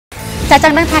จะ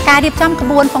จังดังทาการเรียบจำกระ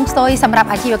บวนฟงโซยสำหรับ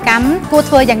อาชีวกรรมกู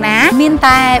ทัวร์อย่างน้ามีนแ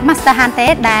ต่มาสเตอร์ฮันเต้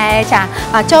ได้จะ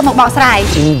โจมบอกสาย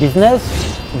In business,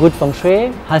 good feng shui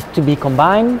has to be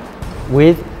combined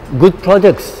with good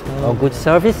products or good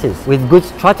services, with good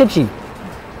strategy,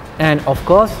 and of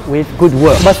course with good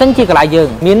work. បើសិនជាកន្លែងយើង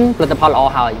មានផលិតផលល្អ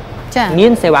ហើយមា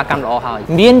នសេវាកម្មល្អហើយ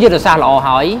មានយុទ្ធសាស្ត្រល្អ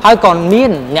ហើយក៏មា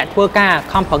នអ្នកធ្វើការ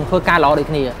ខំប្រឹងធ្វើការល្អដូច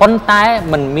គ្នាប៉ុន្តែ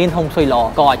มันមានហុងស៊ុយល្អ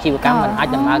ក៏អាជីវកម្មมันអាច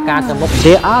ដំណើរការទៅមុខ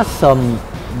There are some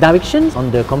directions on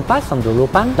the compass, on the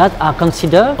ropan, that are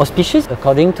considered auspicious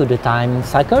according to the time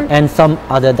cycle, and some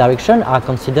other directions are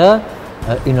considered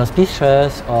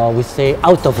inauspicious, or we say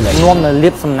out of luck. នាំនៅលៀ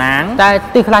បសំណាងតែ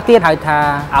ទីខ្លះទៀតហៅថា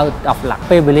out of luck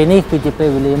ពេលវេលានេះគឺជាពេល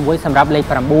វេលាមួយសម្រាប់លេខ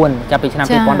9ចាប់ពីឆ្នាំ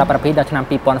2017ដល់ឆ្នាំ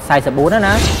2044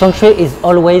ណា Feng Shui is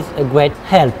always a great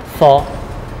help for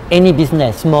any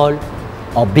business, small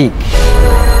or big.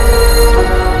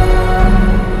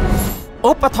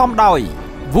 ឧបត្ថម្ភដោយ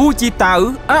វូជីតៅ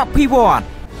អភិវឌ្ឍ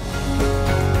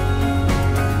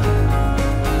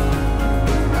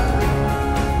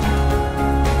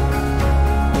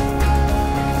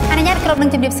គ្រប់នឹ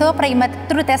ងជំរាបសួរប្រិយមិត្ត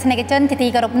ទូរទស្សនិកជនជាទី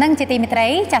គោរពនិងជាទីមេត្រី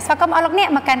ចាសស្វាគមន៍អស់លោកអ្នក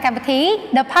មកកាន់កម្មវិធី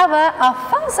The Power of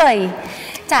Feng Shui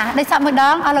ចាដោយសារមួយដ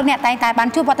ងអស់លោកអ្នកតែងតែបាន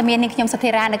ជួបវត្តមាននាងខ្ញុំសុធិ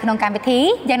រានៅក្នុងកម្មវិធី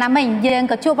យ៉ាងណាមិញយើង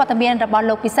ក៏ជួបវត្តមានរបស់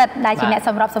លោកពិសិដ្ឋដែលជាអ្នកស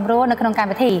ម្របសម្រួលនៅក្នុងកម្ម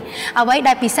វិធីអ្វី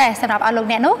ដែលពិសេសសម្រាប់អស់លោក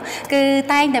អ្នកនោះគឺ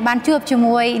តែងតែបានជួបជា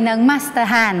មួយនឹង Master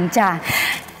Han ចា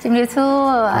ជំរាបសួ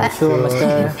រ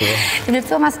Master ជំរាប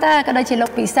សួរ Master ក៏ដូចជាលោ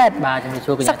កពិសិដ្ឋបាទជំរាប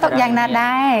សួរកញ្ញា សុខទុក្ខយ៉ាងណា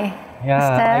ដែរ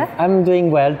Yeah, I'm doing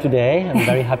well today. I'm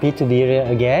very happy to be here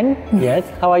again. Yes,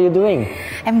 how are you doing?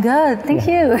 I'm good, thank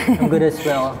you. I'm good as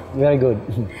well. Very good.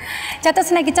 ចាទស្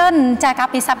សនិកជនចាកាល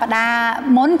ពីសប្តាហ៍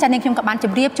មុនចានាងខ្ញុំក៏បានជ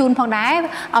ម្រាបជូនផងដែរ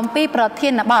អំពីប្រធា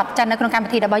នបទចានៅក្នុងកម្មវិ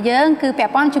ធីរបស់យើងគឺពា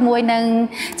ក់ព័ន្ធជាមួយនឹង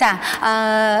ចា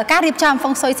ការរៀបចំហ្វុ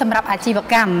ងស៊ុយសម្រាប់អាជីវ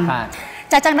កម្មបាទ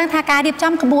ចាចឹងដឹងថាការរៀប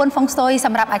ចំក្បួនហ្វុងស៊ុយស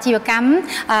ម្រាប់អាជីវកម្ម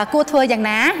គួរធ្វើយ៉ាង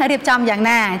ណារៀបចំយ៉ាង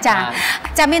ណា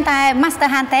ចាមានតែ Master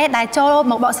Han ទេដែលចូល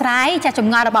មកបកស្រាយចាច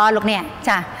ម្ងល់របស់លោកអ្នក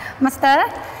ចា Master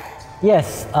Yes,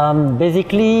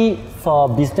 basically for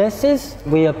businesses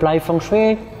we apply feng shui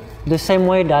the same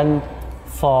way than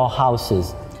for houses,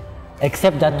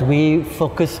 except that we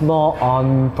focus more on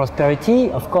prosperity,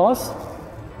 of course.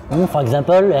 For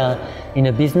example, in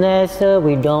a business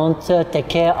we don't take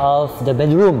care of the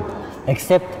bedroom,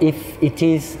 except if it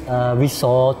is a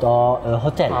resort or a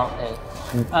hotel.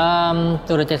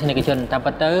 ទូរទស្សនិកជនតែ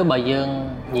ប៉ុន្តែបើយើង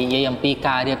និយាយអំពី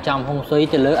ការរៀបចំហុងស៊ុយ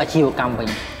ទៅលើអាជីវកម្មវិញ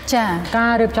ចាកា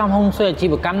ររៀបចំហុងស៊ុយអាជី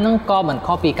វកម្មហ្នឹងក៏មិន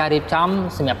ខុសពីការរៀបចំ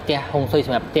សម្រាប់ផ្ទះហុងស៊ុយស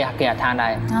ម្រាប់ផ្ទះគេអាឋានដែ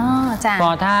រអូចា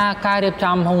គាត់ថាការរៀប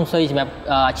ចំហុងស៊ុយសម្រាប់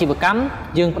អាជីវកម្ម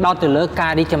យើងផ្ដោតទៅលើកា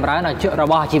ររីកចម្រើនរ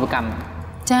បស់អាជីវកម្ម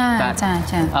ចា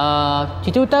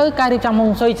ជាទូទៅការរៀបចំហុង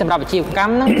ស៊ុយសម្រាប់អាជីវក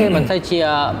ម្មហ្នឹងគេមិនសូវជា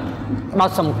ដោ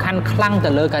តសំខាន់ខ្លាំងទៅ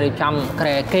លើការរៀបចំក្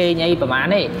រែគេងអីប្រហែល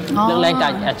ទេលើកលែងតែ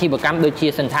អាជីវកម្មដូចជា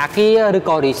សន្តាគារឬ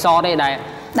ក៏ resort ទេ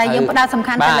ដែលយើងផ្ដោតសំ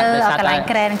ខាន់ទៅលើកន្លែង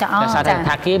ក្រែហ្នឹងចាចាសន្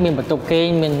តាគារមានបន្ទប់គេង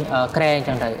មានក្រែអញ្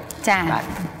ចឹងទៅចា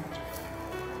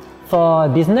For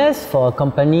business, for a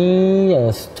company,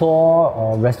 a store or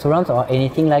restaurant or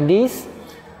anything like this,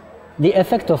 the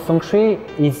effect of feng shui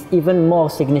is even more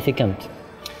significant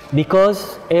because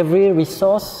every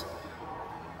resource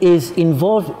is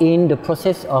involved in the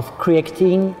process of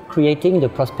creating the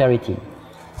prosperity.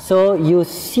 So you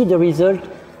see the result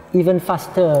even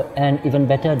faster and even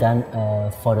better than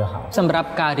for the house. សម្រាប់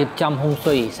ការរៀបចំហុង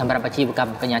ស៊ុយសម្រាប់អាជីវកម្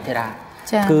មកញ្ញាធិរា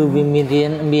គឺវា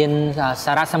មាន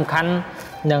សារៈសំខាន់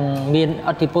និងមាន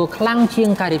ឥទ្ធិពលខ្លាំងជាង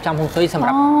ការរៀបចំហុងស៊ុយសម្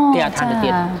រាប់គេអាឋានទៅទៀ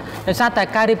តដោយសារតែ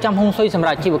ការរៀបចំហុងស៊ុយសម្រា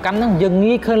ប់អាជីវកម្មហ្នឹងយើង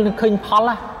ងាយឃើញផល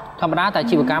ធម្មតាតែអា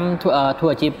ជីវកម្មធ្វើ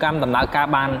អាជីវកម្មដំណើរការ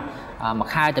បានមួយ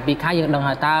ខែទៅពីរខែយើងដឹង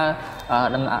ថាតើ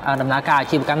ដំណើរការអា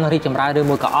ជីវកម្មនឹងរីកចម្រើនឬ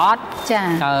មួយក៏អត់ចា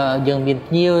តើយើងមាន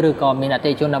ភ្ញៀវឬក៏មានអតិ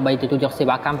ថិជនដើម្បីទទួលយកសេ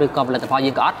វាកម្មឬក៏ផលិតផល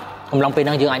យើងក៏អត់កំឡុងពេលហ្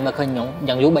នឹងយើងអាចមើលឃើញ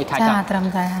យ៉ាងយូរ3ខែចាត្រឹម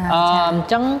តែអ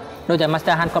ញ្ចឹងដូចតែ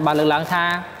Master Han គាត់បានលើកឡើងថា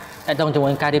តែតើជាមួ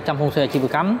យការរៀបចំហុងស៊ុយអាជីវ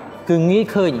កម្មគឺងាយ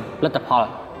ឃើញផលិតផល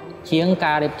ជាង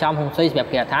ការរៀបចំហុងស៊ុយសម្រាប់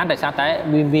គេអាឋានដោយសារតែ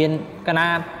វាមានកណា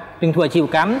យើងធ្វើអាជីវ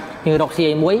កម្មយើងរកស៊ី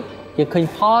មួយយើងឃើញ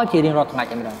ផលជារៀងរាល់ថ្ងៃ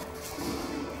តែម្ដង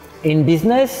In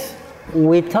business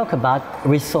we talk about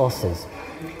resources.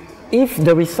 If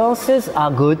the resources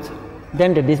are good,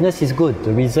 then the business is good,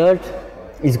 the result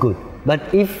is good. But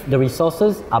if the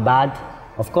resources are bad,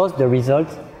 of course the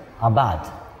results are bad.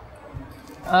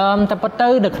 តែប៉ុន្តែ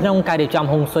នៅក្នុងការរៀបចំ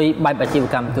ហុងស៊ុយបែបអាជីវ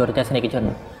កម្មទូរទស្សនិកជន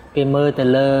គេមើលទៅ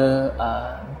លើ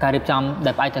ការរៀបចំ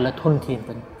ដែលផ្អែកទៅលើធនធាន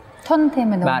វិញធនធាន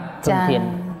មនុស្សបាទ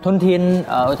ធនធាន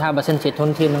ថាបើសិនជាធន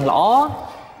ធាននឹងល្អ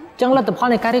ចឹងលទ្ធផល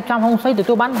នៃការរៀបចំហុងស៊ុយទ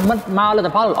ទួលបានមកលទ្ធ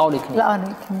ផលល្អដូចគ្នា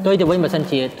ទៅទៅវិញបើសិន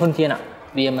ជាធនធាន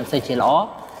វាមិនសូវជាល្អ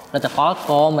លទ្ធផល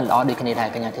ក៏មិនល្អដូចគ្នាដែរ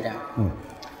កញ្ញាធីតា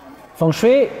Feng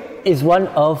Shui is one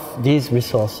of these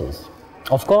resources.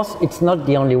 Of course, it's not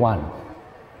the only one.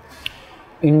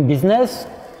 In business,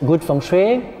 good Feng Shui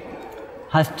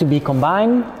has to be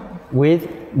combined with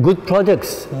good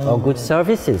products or good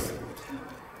services,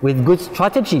 with good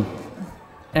strategy,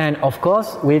 and of course,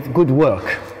 with good work.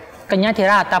 កញ្ញាធី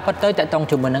តាតាពិតទៅតកតង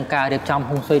ជាមួយនឹងការរៀបចំ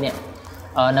ហុងស៊ុយនេះ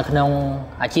នៅក្នុង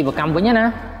អាជីវកម្មវិញណា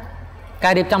កា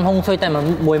ររៀបចំហុងស៊ុយតែ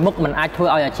មួយមុខមិនអាចធ្វើ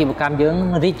ឲ្យអាជីវកម្មយើង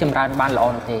រីកចម្រើនបានល្អ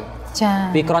នោះទេចា៎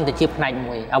វាគ្រាន់តែជាផ្នែក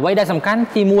មួយអ្វីដែលសំខាន់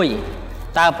ទី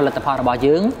1តើផលិតផលរបស់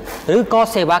យើងឬក៏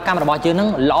សេវាកម្មរបស់យើងនឹង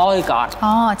ល្អឬក៏អត់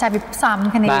ចាវាផ្សំ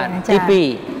គ្នាចា៎ទី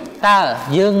2តើ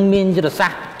យើងមានយុទ្ធសា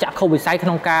ស្ត្រចក្ខុវិស័យក្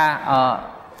នុងការ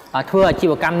ធ្វើអាជី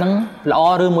វកម្មនឹងល្អ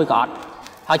ឬមួយក៏អត់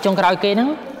ហើយចុងក្រោយគេហ្នឹង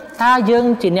តើយើង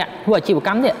ជាអ្នកធ្វើអាជីវក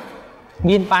ម្មនេះ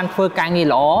មានបានធ្វើការងារ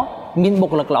ល្អមានបុ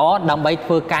គ្គលិកល្អដើម្បីធ្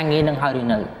វើការងារនឹងហើយឬ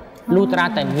នៅលុះត្រា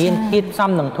តែមានធាតុផ្សំ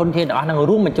និងធនធានរបស់នឹង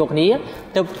រួមបញ្ចូលគ្នា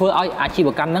ទើបធ្វើឲ្យអាជីវ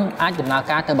កម្មនឹងអាចដំណើរ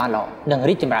ការទៅបានល្អនិង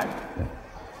រីកចម្រើន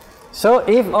So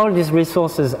if all these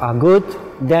resources are good,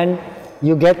 then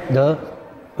you get the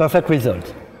perfect result.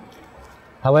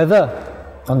 However,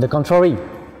 on the contrary,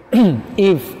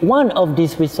 if one of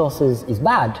these resources is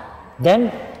bad,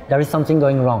 then there is something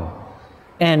going wrong.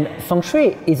 And Feng Shui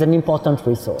is an important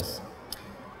resource.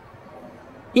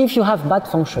 If you have bad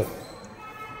Feng Shui,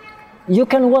 you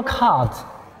can work hard,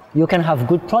 you can have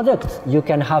good products, you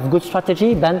can have good strategy,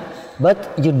 but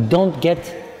you don't get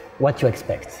what you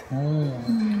expect.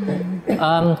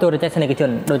 ទូរទស្សនិកជន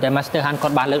ដោយតែ Master Han គា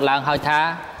ត់បានលើកឡើងហើយថា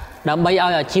ដើម្បីឲ្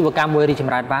យអាជីវកម្មមួយរីកច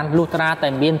ម្រើនបានលុះត្រាតែ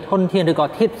មានធនធានឬក៏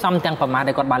ធាតុផ្សំទាំងប្រមាណ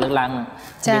ដែលគាត់បានលើកឡើង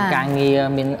មានការងារ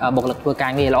មានបុគ្គលិកធ្វើកា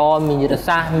រងារល្អមានយុទ្ធ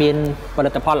សាស្ត្រមានផលិ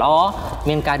តផលល្អ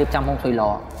មានការរៀបចំហុងស៊ុយល្អ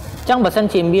អញ្ចឹងបើសិន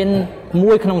ជាមាន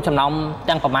មួយក្នុងចំណោម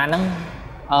ទាំងប្រមាណហ្នឹង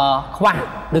ខ្វះ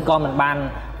ឬក៏មិនបាន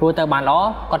ធ្វើទៅបានល្អ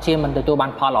គាត់ជាមិនទទួលបា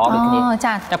នផលល្អដូចគ្នា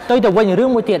តែផ្ទុយទៅវិញរឿង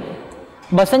មួយទៀត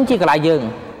បើសិនជាកន្លែងយើង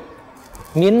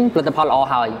មានផលិតផលល្អ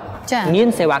ហើយមាន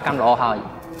សេវាកម្មល្អហើយ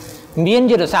មាន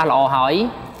យុទ្ធសាស្ត្រល្អហើ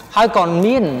យក៏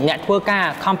មានអ្នកធ្វើការ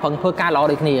ខំប្រឹងធ្វើការល្អ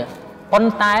ដូចគ្នាប៉ុ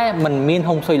ន្តែមិនមាន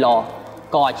ហុងស៊ុយល្អ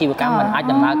ក៏អាជីវកម្មមិនអាច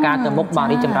ដំណើរការទៅមុខបាន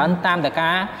រីកចម្រើនតាមតែកា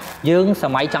រយើងស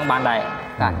ម័យចង់បានដែរ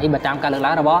នេះបើតាមការលើក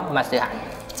ឡើងរបស់ Master Han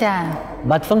ចា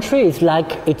But Feng Shui is like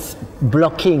it's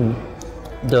blocking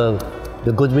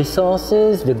the good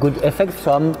resources, the good effects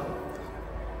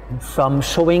from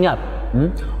showing up.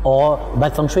 Or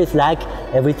bad Feng Shui is like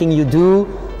everything you do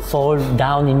fall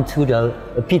down into the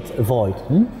pit void.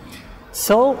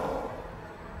 So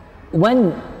when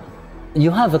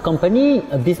you have a company,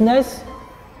 a business,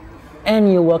 and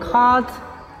you work hard,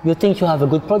 you think you have a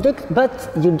good product, but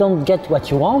you don't get what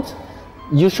you want,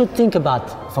 you should think about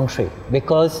Feng Shui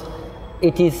because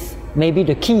it is maybe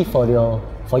the key for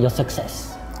your success.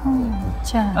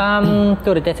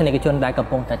 ទូរទស្សនិកជនដែលកំ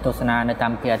ពុងតែទស្សនានៅតា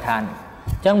មភីឋាន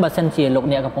អញ្ចឹងបើសិនជាលោក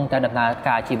អ្នកកំពុងតែដំណើរ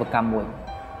ការអាជីវកម្មមួយ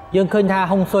យើងឃើញថា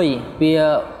ហុងស៊ុយវា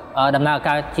ដំណើរ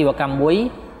ការអាជីវកម្មមួយ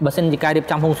បើសិនជាការរៀប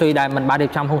ចំហុងស៊ុយដែលមិនបានរៀ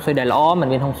បចំហុងស៊ុយដែលល្អមិន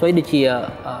មានហុងស៊ុយដូចជា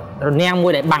រនាំងមួ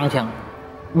យដែលបាំងអញ្ចឹង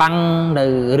បាំងនៅ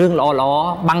រឿងល្អ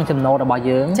បាំងចំណូលរបស់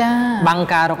យើងបាំង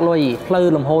ការរកលុយផ្លូវ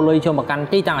លំហូរលុយចូលមកកាន់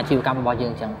ទីតាំងអាជីវកម្មរបស់យើ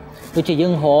ងអញ្ចឹងដូចជាយើ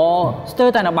ងរស្ទើរ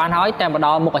តែនៅបានហើយតែមកដ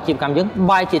ល់មុខអាជីវកម្មយើង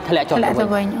បែរជាធ្លាក់ចុះទៅ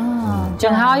វិញអញ្ចឹ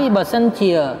ងហើយបើសិន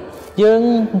ជាយើង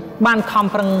បានខំ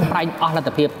ប្រឹងប្រែងអស់លទ្ធ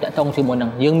ភាពតាក់ទងជាមួយនឹង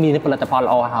យើងមានផលិតផល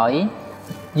ល្អហើយ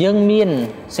យើងមាន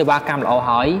សេវាកម្មល្អ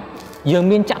ហើយយើង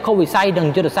មានចក្ខុវិស័យនិង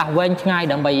យុទ្ធសាស្ត្រវែងឆ្ងាយ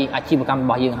ដើម្បីអាជីវកម្មរ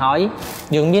បស់យើងហើយ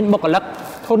យើងមានបុគ្គលិក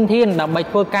ធនធានដើម្បី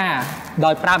ធ្វើការ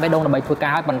ដោយប្រើបេះដូងដើម្បីធ្វើការ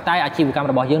ហើយប៉ុន្តែអាជីវកម្ម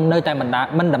របស់យើងនៅតែមិ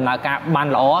នដំណើរការបាន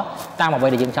ល្អតាមអ្វី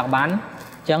ដែលយើងចង់បាន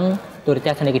អញ្ចឹងទូរទ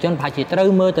ស្សនិកជនប្រហែលជាត្រូវ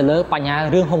មើលទៅលើបញ្ហា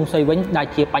រឿងហុងស៊ុយវិញដែល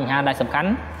ជាបញ្ហាដែលសំខាន់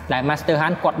ដែល Master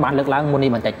Han គាត់បានលើកឡើងមុន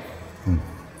នេះបន្តិច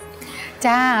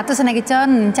ចាទស្សនិកជន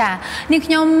ចានេះ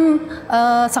ខ្ញុំ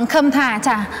សង្ឃឹមថា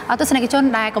ចាទស្សនិកជន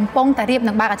ដែលកំពុងតែរៀប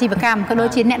នឹងបើកអាជីវកម្មក៏ដូច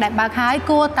ជាអ្នកដែលបើកហើយ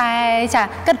គួរតែចា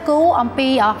គិតគូរអំពី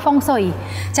ហ្វុងស៊ុយ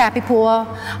ចាពីព្រោះ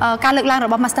ការលើកឡើងរ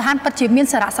បស់ Master Han ពិតជាមាន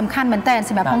សារៈសំខាន់មែនតើ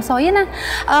សម្រាប់ហ្វុងស៊ុយណា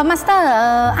Master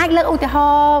អាចលើកឧទាហ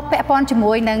រណ៍ពាក់ព័ន្ធជា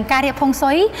មួយនឹងការរៀបហ្វុង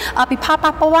ស៊ុយពីផល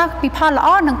ប៉ះពាល់ពីផលល្អ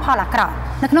និងផលអាក្រក់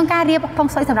នៅក្នុងការរៀបហ្វុង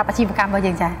ស៊ុយសម្រាប់អាជីវកម្មរបស់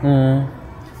យើងចា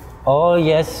Oh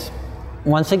yes.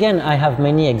 Once again, I have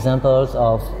many examples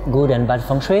of good and bad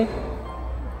Feng Shui.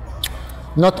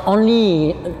 Not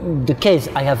only the case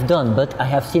I have done, but I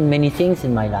have seen many things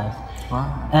in my life. Wow.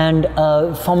 And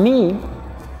for me,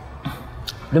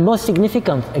 the most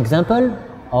significant example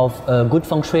of good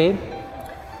Feng Shui,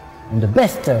 and the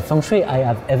best Feng Shui I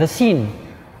have ever seen,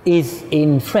 is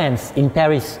in France, in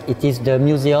Paris. It is the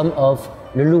Museum of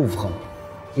the Louvre.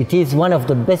 It is one of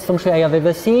the best Feng Shui I have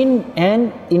ever seen,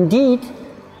 and indeed,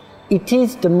 it is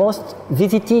the most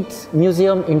visited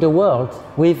museum in the world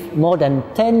with more than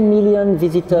 10 million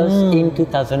visitors in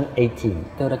 2018.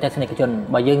 ទៅរទេសនិកជន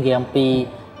បើយើងនិយាយអំពី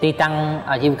ទីតាំង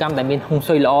អាជីវកម្មដែលមានហុង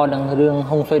ស៊ុយល្អនិងរឿង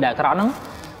ហុងស៊ុយដែលអាក្រក់ហ្នឹង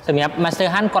សម្រាប់ Master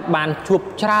Han គាត់បានជួប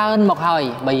ច្រើនមកហើយ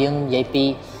បើយើងនិយាយពី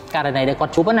ករណីដែលគា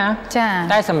ត់ជួបណា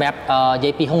តែសម្រាប់និយា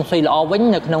យពីហុងស៊ុយល្អវិញ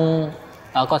នៅក្នុង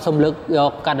គាត់សូមលើកយ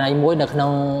កករណីមួយនៅក្នុ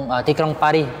ងទីក្រុងប៉ា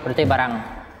រីសប្រទេសបារាំង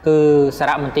គឺសា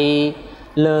រមន្ទីរ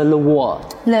Le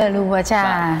Louvre ចា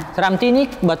សារមន្ទីរនេះ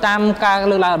បើតាមការ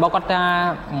លើកឡើងរបស់គាត់ថា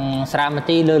សារមន្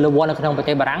ទីរ Le Louvre នៅក្នុងប្រ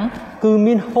ទេសបារាំងគឺ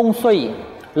មានហុងស៊ុយ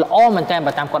ល្អមែនតើ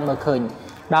បើតាមគាត់មើលឃើញ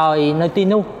ដោយនៅទី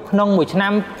នោះក្នុងមួយឆ្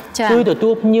នាំគឺទទួ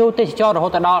លភ្ញៀវទេសចររហូ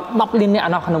តដល់10លាននា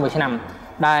ក់ក្នុងមួយឆ្នាំ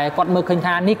ដែលគាត់មើលឃើញ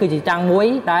ថានេះគឺជាតាំងមួយ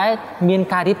ដែលមាន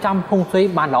ការរៀបចំហុងស៊ុយ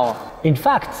បានល្អ In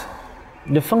fact,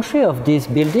 the feng shui of this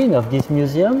building, of this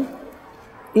museum,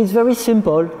 is very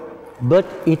simple, but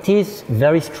it is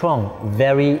very strong,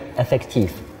 very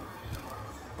effective.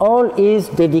 All is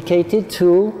dedicated to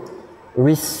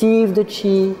receive the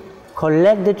qi,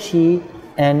 collect the qi,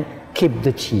 and keep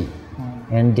the qi.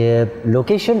 And the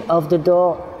location of the door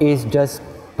is just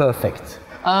perfect.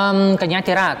 កញ្ញា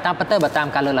ធីរ៉ាតាមពិតទៅបើតាម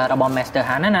ការលើកឡើងរបស់ Master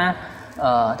Han ណា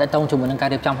តើតើជាមួយនឹងការ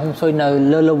រៀបចំហុងស៊ុយនៅ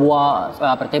Le Louvre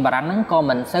ប្រទេសបារាំងហ្នឹងក៏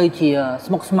មិនសូវជា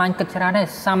ស្មុគស្មាញគិតច្រើនដែរ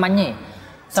សាមញ្ញទេ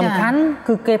សំខាន់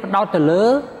គឺគេផ្ដោតទៅលើ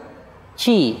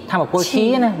ឈីធម្មពលឈី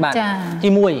ណាបាទទី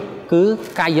1គឺ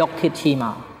ការយកធាតុឈីម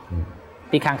ក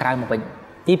ពីខាងក្រៅមកវិញ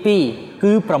ទី2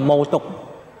គឺប្រមូលទុក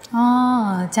អូ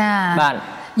ចាបាទ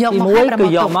ទី1គឺ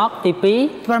យកមកទី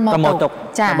2ប្រមូលទុក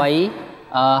ដើម្បី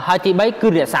ហើយទី3គឺ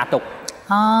រក្សាទុក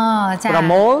ចាប្រ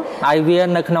មូលហើយវា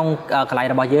នៅក្នុងកន្លែង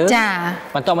របស់យើងចា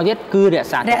បន្តមកទៀតគឺរ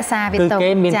ក្សាគឺគេ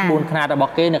មានក្បួនខ្នាតរប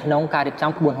ស់គេនៅក្នុងការរៀប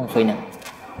ចំក្បួនហុងស៊ុយហ្នឹង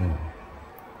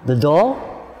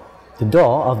The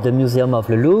door of the Museum of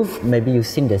the Louvre, maybe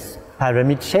you've seen this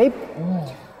pyramid shape.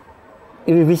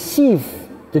 It will receive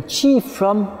the qi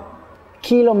from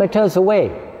kilometers away,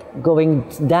 going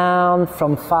down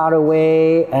from far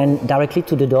away and directly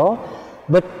to the door,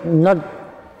 but not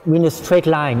in a straight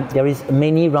line. There is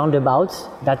many roundabouts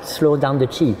that slow down the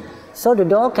qi. So the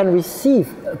door can receive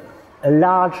a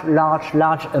large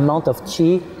amount of qi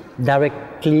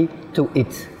directly to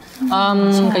it.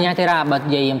 កញ្ញាធីរ៉ាបើនិ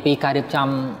យាយអំពីការរៀបចំ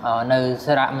នៅ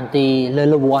សារមន្ទីរ Le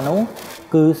Louvre នោះ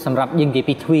គឺសម្រាប់យើងនិយាយ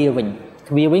ពីទ្វារវិញ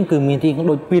គឺមានរាង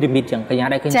ដូចពីរ៉ាមីតចឹងកញ្ញា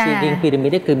ដែលឃើញរាងពីរ៉ាមី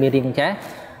តគឺមានរាងចេះ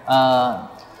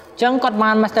ចឹងគាត់បា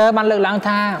ន Master បានលើកឡើង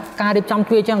ថាការរៀបចំ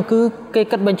ទ្វារចឹងគឺគេ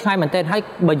គិតបញ្ឆ្ងាយមែនទែនហើយ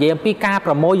បើនិយាយអំពីការ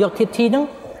ប្រមូលយកធាតុឈីហ្នឹង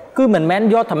គឺមិនមែន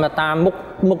យកធម្មតា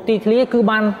មុខទីធ្លាគឺ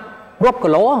បានរាប់គី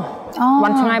ឡូបា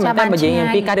នឆ្ងាយមែនទែនបើនិយាយអំ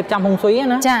ពីការរៀបចំហុងស៊ុយ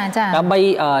ណាដើម្បី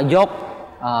យក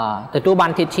ទទួលបា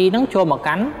នធាតុឈីហ្នឹងចូលមក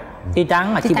កាន់ទីតាំង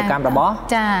អាជីវកម្មរបស់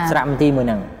សារមន្ទីរមួយ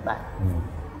ហ្នឹងបាទ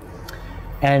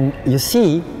And you see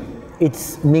it's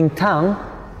Ming Tang.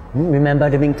 Remember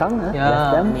the Ming Tang?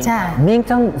 Ming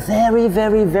Tang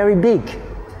very big.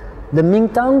 The Ming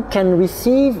Tang can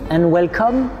receive and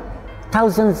welcome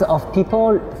thousands of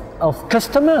people, of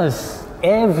customers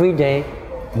every day.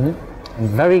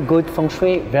 Very good feng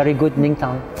shui, very good Ming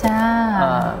Tang.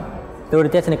 ទូរ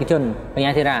ទស្សនិកជនបញ្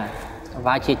ញាធីរ៉ា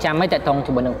វាជាចាំមិនតែតង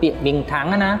ជាមួយនឹងពាក្យ Ming Tang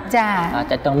ណា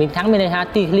តែតង Ming Tang មានន័យថា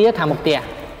ទីធ្លាខាងមុខផ្ទះ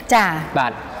ចាបា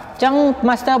ទអញ្ចឹង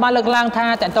Master បានលើកឡើងថា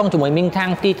តកតងជាមួយ Ming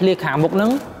Tang ទីធ្លាខាងមុខហ្នឹ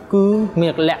ងគឺមា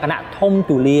នលក្ខណៈធំ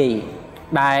ទូលាយ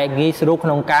ដែលងាយស្រួលក្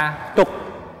នុងការទុក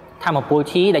ធម្មពល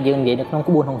ឈីដែលយើងនិយាយនៅក្នុង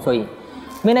ក្បួនហុងស៊ុយ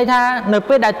មានន័យថានៅ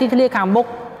ពេលដែលទីធ្លាខាងមុខ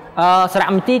សារ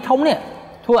មន្ទីរធំនេះ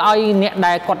ធ្វើឲ្យអ្នក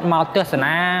ដែលគាត់មកទស្ស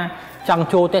នាចង់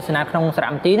ចូលទស្សនាក្នុងសារ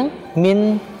មន្ទីរហ្នឹងមាន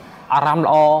អារម្មណ៍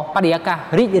ល្អបរិយាកាស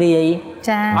រីករាយ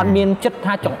អត់មានចិត្ត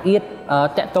ថាចង្អៀត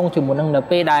តកតងជាមួយនឹងនៅ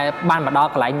ពេលដែលបានមកដល់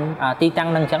កន្លែងទីតាំង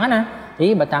ហ្នឹងអញ្ចឹងណា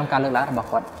នេះបើតាមការលើកឡើងរបស់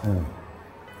គាត់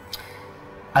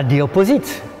At the opposite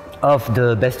of the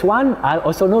best one, I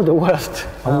also know the worst.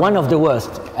 One of the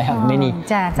worst. I have many.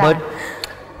 But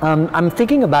I'm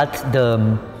thinking about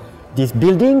these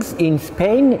buildings in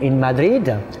Spain, in Madrid.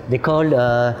 They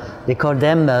call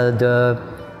them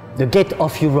the Gate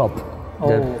of Europe.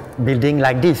 The building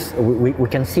like this. We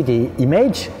can see the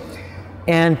image,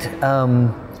 and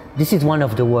this is one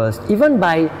of the worst. Even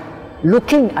by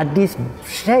looking at this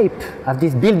shape of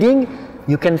this building,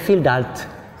 you can feel that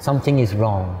something is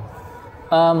wrong.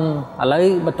 ឥឡូវ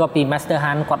បន្ទាប់ពី Master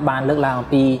Han គាត់បានលើកឡើងអំ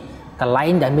ពីកន្លែ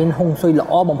ងដែលមានហុងស៊ុយល្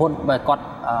អបំផុតដែលគាត់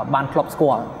បានធ្លាប់ស្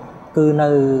គាល់គឺនៅ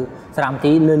សារមន្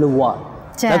ទីរ Le Louvre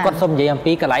ហើយគាត់សូមនិយាយអំ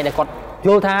ពីកន្លែងដែលគាត់យ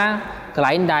ល់ថាកន្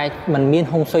លែងដែលមិនមាន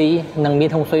ហុងស៊ុយនិងមាន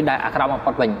ហុងស៊ុយដែលអាក្រក់បំ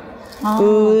ផុតវិញ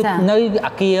គឺនៅអ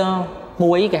គារ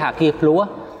មួយគេហៅអគារភ្លោះ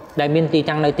ដែលមានទី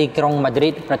តាំងនៅទីក្រុង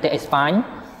Madrid ប្រទេសអេស្ប៉ាញ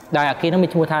ដែលអគារនោះមា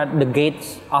នឈ្មោះថា The Gates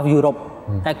of Europe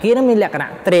តែអគារនោះមានលក្ខណៈ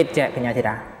trade ចាកញ្ញាធី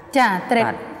តាចា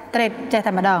trade trade ចេះ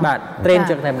តែម្ដង បាទ trade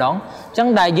ចេះតែម្ដងអញ្ចឹង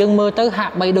ដែលយើងមើលទៅហា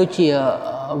ក់បីដូចជា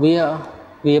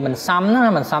វាមិនសមណា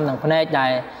មិនសមនឹងផ្នែកដែ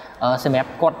លសម្រាប់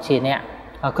គាត់ជាអ្នក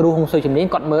គ្រូហុងស៊ុយជំនាញ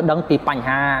គាត់មើលដឹងពីបញ្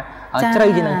ហាជ្រៅ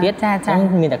ជាងនឹងទៀតអញ្ចឹង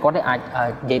មានតែគាត់ទេអាច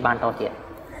និយាយបានតទៀត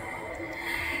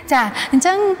ចាអញ្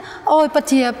ចឹងអូយពិត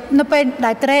ជានៅពេល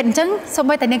ដែល trade អញ្ចឹងសូម្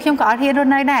បីតែនាងខ្ញុំក៏អត់ហ៊ានរ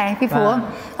ស់នៅដែរពីព្រោះ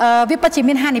វាពិតជា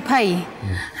មានហានិភ័យ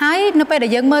ហើយនៅពេលដែ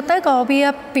លយើងមើលទៅក៏វា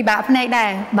ពិបាកភ្នែកដែរ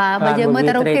បើយើងមើល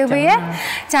ទៅរូបភាពវា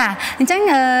ចាអញ្ចឹង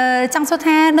ចង់សួរ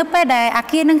ថានៅពេលដែលអា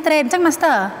គារនឹង trade អញ្ចឹង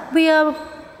master វា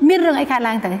មានរឿងអីកើត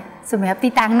ឡើងទៅសម្រាប់ទី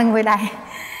តាំងនឹងវិញដែរ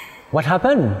What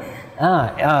happened?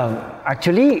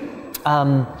 Actually,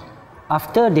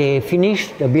 after they finished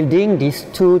the building, these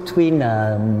two twin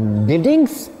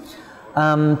buildings,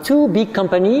 two big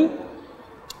companies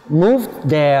moved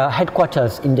their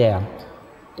headquarters in there.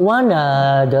 One,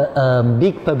 the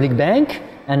big public bank,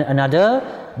 and another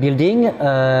building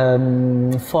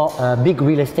for a big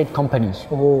real estate company.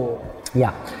 Oh.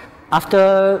 Yeah. After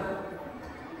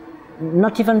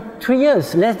not even 3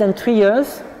 years, less than 3 years,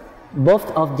 both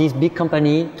of these big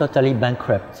companies totally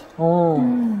bankrupt. Oh.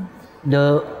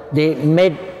 They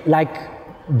made like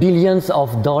billions of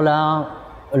dollars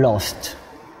lost.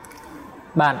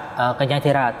 បាទកញ្ញា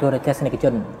ធីរ៉ាទូរទស្សនិកជ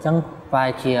នអញ្ចឹងបែរ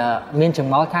ជាមានច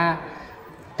ម្ងល់ថា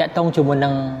តកតងជាមួយនឹ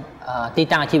ងទី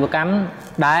តាំងអាជីវកម្ម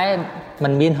ដែលมั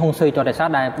นមានហុងស៊ុយតរសោះ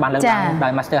ដែលបានលើកឡើងដោ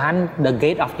យ Master Han the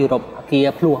Gate of Europe អាគារ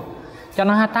ភ្លោះចឹង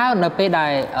ថាតើនៅពេលដែ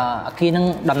លអាគារនឹង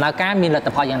ដំណើរការមានលទ្ធ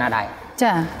ផលយ៉ាងណាដែរ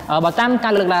ចាបើតាមកា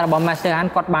រលើកឡើងរបស់ Master Han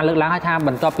គាត់បានលើកឡើងថាប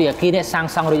ន្ទាប់ពីអាគារនេះសាង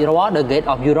សង់រួចរាល់ The Gate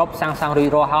of Europe សាងសង់រួច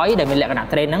រាល់ហើយដែលមានលក្ខណៈ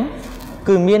trade ហ្នឹង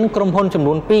គឺមានក្រុមហ៊ុនចំ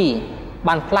នួន2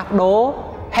បានផ្លាស់ប្ដូរ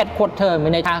headquarter មា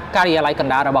នន័យថាការិយាល័យក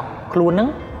ណ្ដាលរបស់ខ្លួនហ្នឹង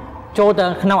ចូលទៅ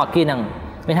ក្នុងអាគារហ្នឹង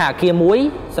មានថាអាគារមួយ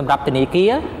សម្រាប់ធនាគា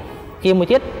រអាគារមួយ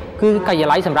ទៀតគឺការិយា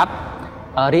ល័យសម្រាប់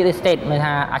real estate មាន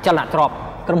ថាអចលនទ្រព្យ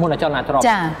ក្រុមហ៊ុនអចលនទ្រព្យ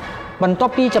ចាបន្ទា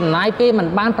ប់ពីចំណាយពេលមិន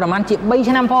បានប្រហែលជា3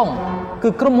ឆ្នាំផងគឺ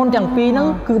ក្រុមហ៊ុនទាំងពីរហ្នឹង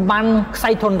គឺបានខ្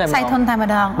សែធនតែម្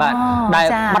ដងបាទដែល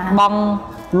បាត់បង់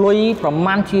លុយប្រ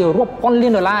ហែលជារាប់ពាន់លា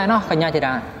នដុល្លារឯណោះកញ្ញាធី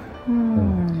តា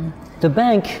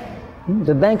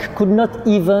The bank could not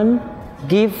even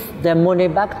give their money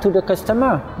back to the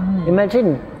customer. Imagine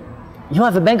you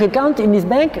have a bank account in this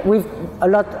bank with a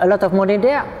lot of money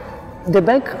there. The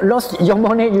bank lost your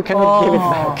money, you cannot give it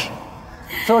back.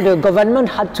 So the government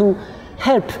had to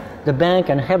help the bank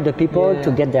and help the people to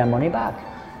get their money back.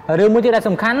 រឿងមួយទៀតដែល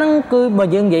សំខាន់ហ្នឹងគឺបើ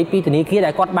យើងនិយាយពីធនាគារ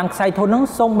ដែលគាត់បានខ្សែធនហ្នឹង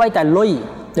សូម្បីតែលុយ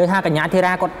ដូចថាកញ្ញាធី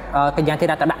រ៉ាគាត់កញ្ញាធី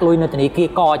រ៉ាទៅដាក់លុយនៅធនាគារ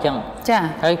កអញ្ចឹងចា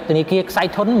ហើយធនាគារខ្សែ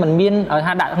ធនមិនមាន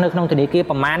ថាដាក់នៅក្នុងធនាគារ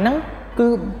ប្រមាណហ្នឹងគឺ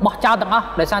បោះចោលទាំងអស់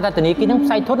ដោយសារតែធនាគារហ្នឹងខ្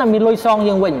សែធនមានលុយសង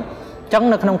យើងវិញអញ្ចឹង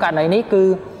នៅក្នុងករណីនេះគឺ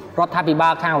រដ្ឋាភិបា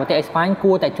លខាងប្រទេសអេស្ប៉ាញ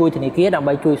គួរតែជួយធនាគារដើម្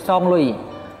បីជួយសងលុយ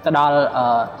ទៅដល់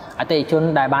អតិថិជន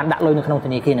ដែលបានដាក់លុយនៅក្នុងធ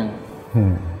នាគារហ្នឹង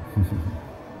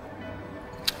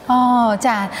អូ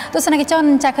ចាទស្សនិកជន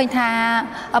ចាឃើញថា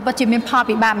ពិតជាមានផល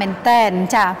ពិបាកមែនតើ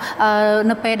ចា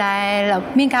នៅពេលដែល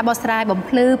មានការបោះស្រាយបំ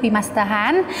ភ្លឺពី Master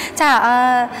Han ចា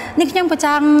នេះខ្ញុំក៏ច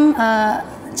ង់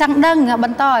ដឹងប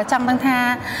ន្តចង់ដឹងថា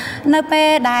នៅពេល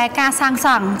ដែលការសាងស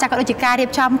ង់ចាក៏ដូចជាការរៀប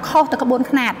ចំខុសទៅក្បួន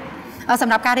ខ្នាតស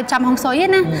ម្រាប់ការរៀបចំហុងស៊ុយ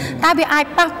ណាតើវាអាច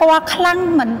ប៉ះពាល់ខ្លាំង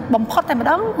មិនបំផុតតែម្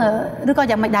ដងឬក៏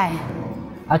យ៉ាងម៉េចដែរ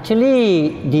Actually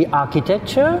the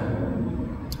architecture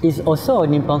is also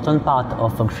an important part of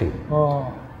Feng Shui.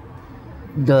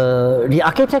 The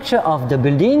architecture of the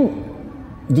building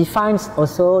defines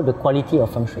also the quality of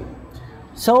Feng Shui.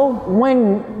 So when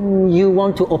you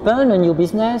want to open a new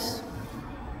business,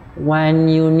 when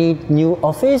you need new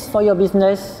office for your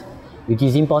business, it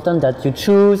is important that you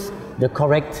choose the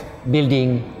correct building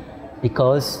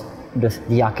because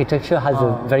the architecture has a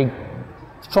very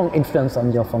strong influence on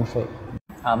your Feng Shui.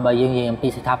 បើយើងនិយាយអំពី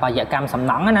ស្ថាបត្យកម្មសំ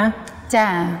ណង់ណាចា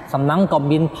សំណង់ក៏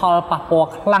មានផលប៉ះពាល់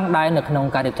ខ្លាំងដែរនៅក្នុង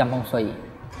ការរៀបចំហុងស៊ុយ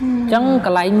អញ្ចឹងក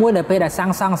ន្លែងមួយដែលពេលដែលសា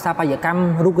ងសង់ស្ថាបត្យកម្ម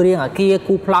រូបរាងអាគារ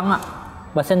គូប្លង់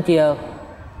បើសិនជា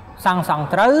សាងសង់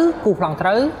ត្រូវគូប្លង់ត្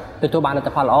រូវទទួលបានលទ្ធ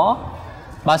ផលល្អ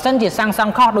បើសិនជាសាងស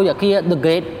ង់ខុសដោយអាគារ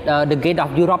The Gate of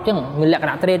Europe អញ្ចឹងមានលក្ខ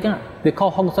ណៈ trade អញ្ចឹងវាខុស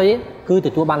ហុងស៊ុយគឺទ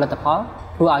ទួលបានលទ្ធផល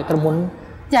ធ្វើឲ្យក្រុមហ៊ុន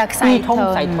ចាខ្សែធន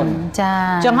ចា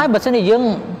អញ្ចឹងហើយបើសិនជាយើង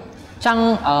ចង់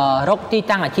រកទី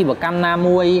តាំងអាជីវកម្មណា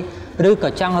មួយឬក៏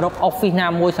ចង់រក office ណា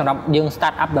មួយសម្រាប់យើង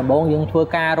start up ដំបូងយើងធ្វើ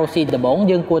ការរកស៊ីដំបូង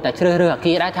យើងគួរតែជ្រើសរើសអា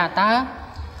គារដែរថាតើ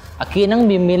អាគារហ្នឹង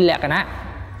វាមានលក្ខណៈ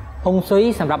ហុងស៊ុយ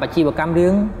សម្រាប់អាជីវកម្មរឿ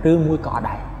ងឬមួយក៏អត់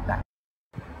ដែរ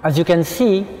As you can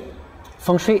see,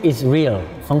 Feng Shui is real.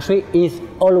 Feng Shui is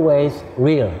always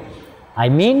real. I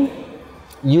mean,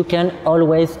 you can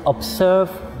always observe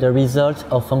the results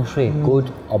of Feng Shui, good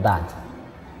or bad.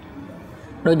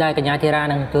 ដោយដែលកញ្ញាធីរ៉ា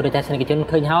និងទូរទស្សនិកជន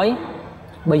ឃើញហើយ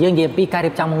បើយើងនិយាយពីការ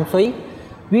រៀបចំហុងស៊ុយ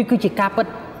វាគឺជាការពិត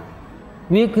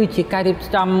វាគឺជាការរៀប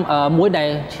ចំមួយដែល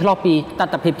ឆ្លោះពីត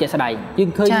ត្តភាពជាក់ស្ដែងយើ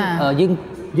ងឃើញ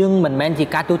យើងមិនមែនជា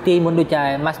ការទូទាយមុនដូចតែ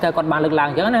master គាត់បានលើកឡើង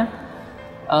អញ្ចឹងណា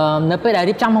នៅពេលដែល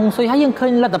រៀបចំហុងស៊ុយហើយយើងឃើ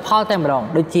ញលទ្ធផលតែម្ដង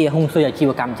ដូចជាហុងស៊ុយអាជី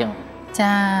វកម្មអញ្ចឹង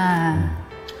ចា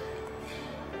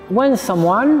When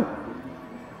someone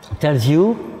tells you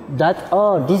that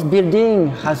oh this building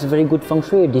has very good feng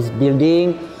shui, this building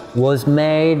was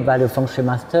made by the feng shui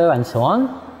master and so on,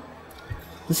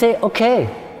 you say okay,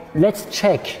 let's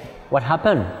check what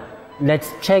happened. Let's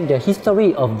check the history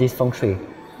of this feng shui.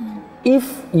 If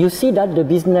you see that the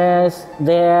business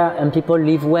there and people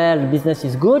live well, the business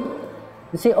is good,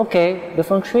 you say okay, the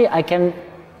feng shui I can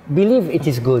believe it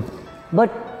is good. But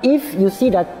if you see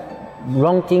that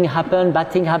wrong thing happen, bad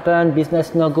thing happen,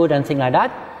 business not good and things like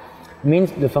that, means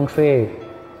the feng shui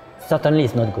certainly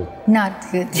is not good. Not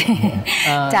good.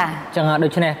 ចាចឹងដូ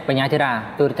ច្នេះបញ្ញាធិរា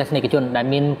ទូរទស្សនិកជនដែល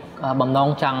មានបំណង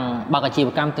ចង់បើកអាជីវ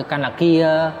កម្មទៅកាន់អគារ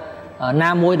ណា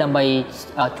មួយដើម្បី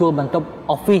ជួលបន្ទប់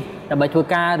office ដើម្បីធ្វើ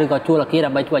ការឬក៏ជួលអគារ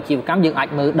ដើម្បីធ្វើអាជីវកម្មយើងអាច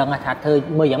មើលដឹងថាធ្វើ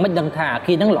មើលយ៉ាងម៉េចដឹងថាអ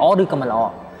គារហ្នឹងល្អឬក៏មិនល្អអ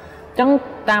ញ្ចឹង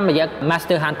តាមរយៈ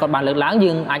master hand គាត់បានលើកឡើង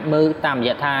យើងអាចមើលតាមរ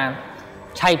យៈថា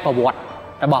ឆៃប្រវត្តិ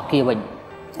របស់អគារវិញ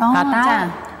ថាតើ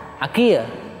អគារ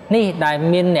នេះដែល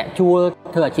មានអ្នកជួល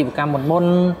ធ្វើអាជីវកម្មមុន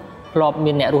ធ្លាប់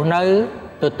មានអ្នករស់នៅ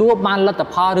ទទួលបានលទ្ធ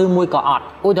ផលឬមួយក៏អត់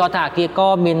ឧទាហរណ៍ថាអគារក៏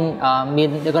មាន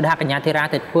គាត់ថាកញ្ញាធិរា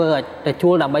ទៅជួ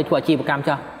លដើម្បីធ្វើអាជីវកម្ម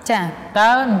ចុះចា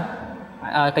តើ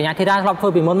កញ្ញាធិរាធ្លាប់ធ្វើ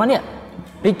ពីមុនមកនេះ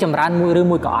រីកចម្រើនមួយឬ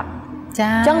មួយក៏អត់ចា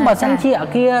អញ្ចឹងបើសិនជាអ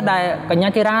គារដែលកញ្ញា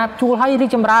ធិរាជួលឲ្យរីក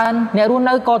ចម្រើនអ្នករស់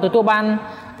នៅក៏ទទួលបាន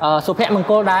សុភមង្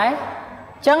គលដែរ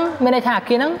អញ្ចឹងមានន័យថាអ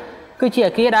គារហ្នឹងគឺជា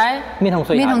អគារដែលមានហុង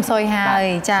ស៊ុយហើយ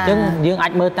ចាអញ្ចឹងយើងអា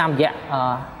ចមើលតាមរយៈ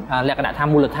លក្ខណៈថា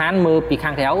មូលដ្ឋានមើលពី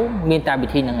ខាងក្រៅមានតែវិ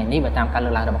ធីហ្នឹងឯនេះបើតាមការលើ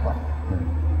កឡើងរបស់គាត់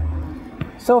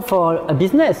So for a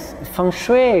business, feng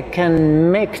shui can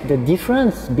make the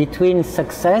difference between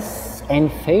success and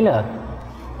failure,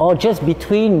 or just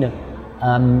between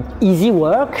easy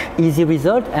work, easy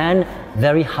result, and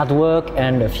very hard work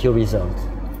and a few results.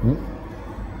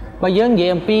 បើយើងនិយាយ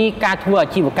អំពីការធ្វើអា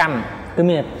ជីវកម្មគឺ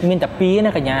មានតែពីរ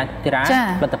ណាកញ្ញាធិរា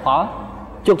លទ្ធផល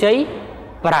ជោគជ័យ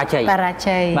បរាជ័យ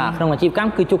បាទក្នុងអាជីវកម្ម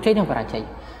គឺជោគជ័យនិងបរាជ័យ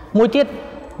មួយទៀត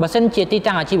បើសិនជាទី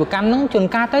តាំងអាជីវកម្មហ្នឹងជួន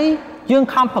កាលទៅយើង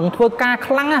ខំប្រឹងធ្វើការ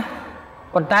ខ្លាំងណាស់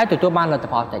ប៉ុន្តែទទួលបានលទ្ធ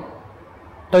ផលតិច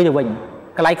ទៅវិញ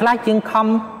កន្លែងខ្លះយើងខំ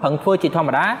ប្រឹងធ្វើជាធម្ម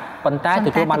តាប៉ុន្តែទ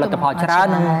ទួលបានលទ្ធផលច្រើន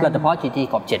និងលទ្ធផលជាទី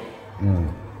គាប់ចិត្ត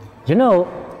You know,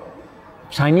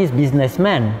 Chinese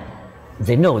businessmen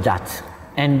they know that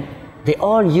and they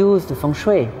all use the feng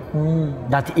shui.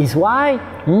 That is why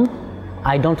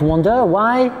I don't wonder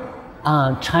why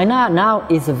China now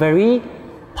is a very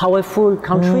powerful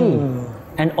country.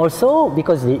 And also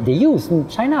because they use in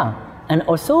China. And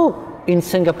also in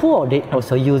Singapore, they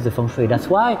also use the feng shui. That's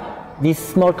why this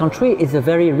small country is a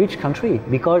very rich country.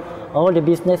 Because all the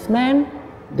businessmen,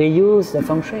 they use the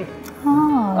feng shui.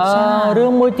 រឿ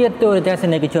ងមួយទៀតទូរទស្ស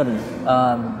និកជន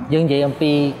យើងនិយាយអំ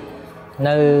ពី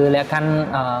នៅលក្ខខណ្ឌ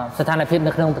ស្ថានភាព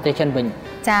នៅក្នុងប្រទេសចិនវិញ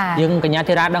ចាយើងកញ្ញា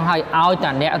ធិរាដឹងឲ្យតែ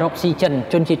អ្នករកស៊ីចិន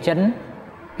ជនជាតិចិន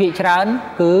ភាគច្រើន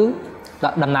គឺ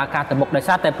ដំណើរការទៅមុខដោយ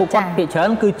សារតែពួកគាត់ភាគច្រើន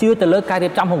គឺជឿទៅលើការរៀ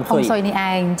បចំហុងស៊ុយនេះឯ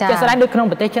ងចាស្ដែងដូចក្នុង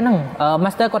ប្រទេសចិនហ្នឹង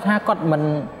master គាត់ថាគាត់មិន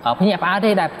ភ្ញាក់ផ្អើលទេ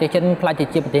ដែលប្រទេសចិនខ្លាចទៅ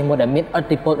ជាប្រទេសមួយដែលមានឥទ្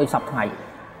ធិពលដូចសពថ្ងៃ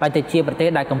ខ្លាចទៅជាប្រទេស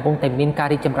ដែលកំពុងតែមានការ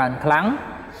រីកចម្រើនខ្លាំង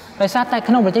ដោយសារតែ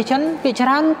ក្នុងប្រទេសចិនភាគច្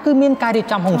រើនគឺមានការរៀប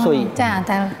ចំហុងស៊ុយចា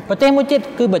តែប្រទេសមួយទៀត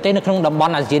គឺប្រទេសនៅក្នុងតំប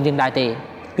ន់អាស៊ានយើងដែរទេ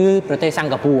គឺប្រទេសសិង្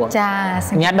ហបុរីចា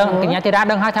កញ្ញាធិរា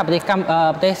ដឹងហើយថាប្រទេស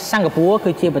សិង្ហបុរី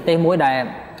គឺជាប្រទេសមួយដែល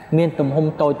មានទំហំ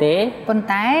តូចទេប៉ុន្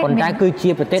តែគឺជា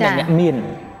ប្រទេសដែលអ្នកមាន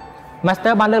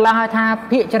Master បានលើកឡើងហើយថា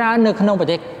ភាគច្រើននៅក្នុងប្រ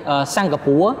ទេសសិង្ហ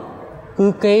បុរីគឺ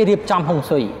គេរៀបចំហុង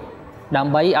ស៊ុយដើ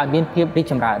ម្បីឲ្យមានភាពរីក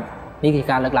ចម្រើននេះគឺ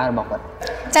ការលើកឡើងរបស់គាត់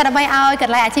ចាដើម្បីឲ្យក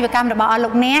ន្លែងអាជីវកម្មរបស់អស់លោ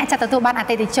កអ្នកចាទទួលបានអ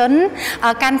តិថិជន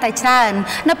កាន់តែច្រើន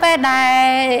នៅពេលដែល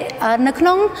នៅក្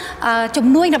នុងជំ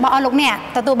នួយរបស់អស់លោកអ្នក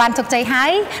ទទួលបានជោគជ័យហើ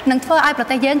យនឹងធ្វើឲ្យប្រ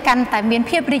ទេសយើងកាន់តែមាន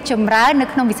ភាពរីកចម្រើននៅ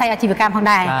ក្នុងវិស័យអាជីវកម្មផង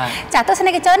ដែរចាទស្ស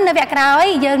និកជននៅវគ្គក្រោយ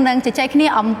យើងនឹងជជែកគ្នា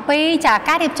អំពីចា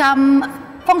ការរៀបចំ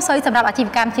ហុងស៊ុយសម្រាប់អាជីវ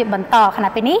កម្មជាបន្តខ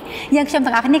ណៈពេលនេះយើងខ្ញុំ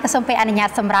ទាំងអស់គ្នាក៏សូមពេលអនុញ្ញាត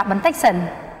សម្រាប់បន្តិចសិន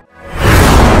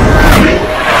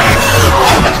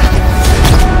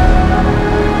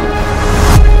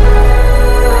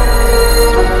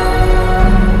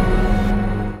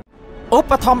ឧ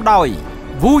បត្ថម្ភដោយ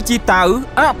Vujitau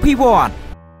អភិវឌ្ឍ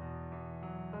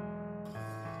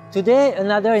Today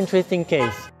another interesting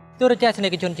case. ទូរទស្សនិ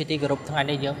កជនជាទីគោរពថ្ងៃ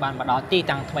នេះយើងបានមកដល់ទី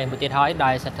តាំងថ្មីមួយទៀតហើយ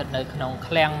ដែលស្ថិតនៅក្នុង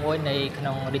ឃ្លាំងមួយនៃក្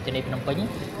នុងរាជធានីភ្នំពេញ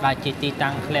ដែលជាទី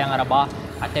តាំងឃ្លាំងរបស់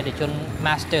អតិថិជន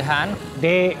Master Han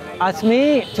They asked me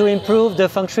to improve the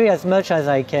feng shui as much as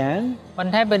I can ប៉ុ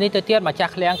ន្តែពេលនេះទៅទៀតម្ចា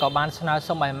ស់ឃ្លាំងក៏បានស្នើ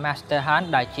សុំឲ្យ Master Han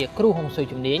ដែលជាគ្រូហុងស៊ុយ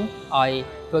ជំនាញឲ្យ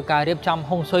ធ្វើការរៀបចំ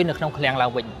ហុងស៊ុយនៅក្នុងឃ្លាំងឡើ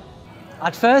ងវិញ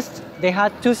At first they had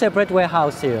two separate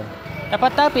warehouses here តែ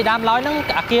ប៉ុន្តែពីដើមឡើយហ្នឹង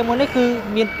អាគារមួយនេះគឺ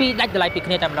មានពីរដាច់ដោយឡែកពី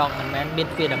គ្នាតែម្ដងមិនមែនមាន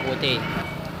ទ្វារតែមួយទេ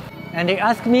And they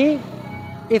asked me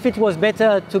if it was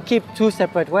better to keep two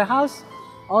separate warehouses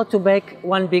or to make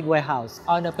one big warehouse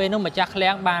ឲ្យនៅពេលនោះម្ចាស់ឃ្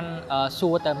លាំងបានសួ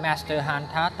រទៅ Master Han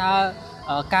ថាតើ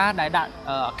ការដែលដាក់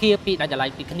អាគារពីរដាច់ដោយឡែក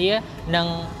ពីគ្នានិង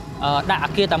ដាក់អា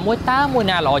គារតែមួយតើមួយ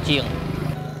ណាល្អជាង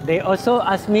They also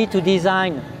asked me to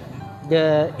design the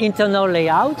internal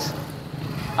layout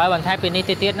ហើយបន្ថែមពីនេះ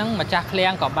ទៅទៀតហ្នឹងម្ចាស់ឃ្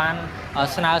លាំងក៏បាន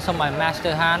ស្នើសុំឲ្យ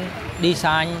Master Han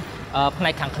design ផ្នែ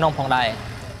កខាងក្នុងផងដែរ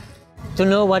To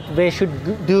know what they should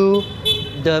do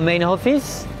the main office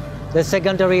the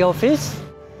secondary office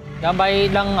ដើម្បី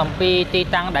ដឹងអំពីទី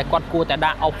តាំងដែលគាត់គួរតែ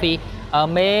ដាក់ office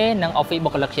មេនិង office បុ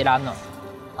គ្គលិកជាដើមនោះ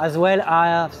as well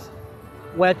as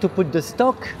where to put the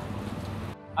stock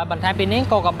ហើយបន្ថែមពីនេះ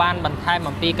ក៏បានបន្ថែម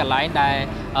អំពីកន្លែងដែល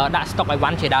ដាក់ stock អីវ៉ា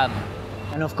ន់ជាដើម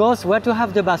and of course where to have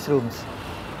the bathrooms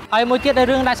ហើយមួយទៀត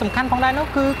រឿងដែលសំខាន់ផងដែរនោះ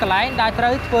គឺកន្លែងដែលត្រូ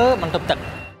វធ្វើបន្ទប់ទឹក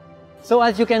So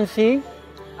as you can see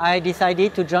I decided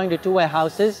to join the two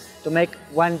warehouses to make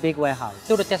one big warehouse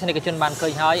ទូរទស្សនិកជនបានឃើ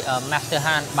ញហើយ Master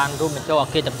Han បានរួមបញ្ចូលអា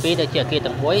គារទាំងពីរទៅជាអាគារ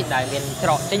ទាំងមួយដែលមានច្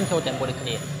រកចេញចូលទាំងមួយដូចគ្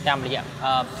នាតាមរយៈ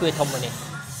ទ្វារធំមួយនេះ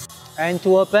and to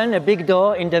open a big door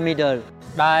in the middle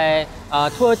ដែល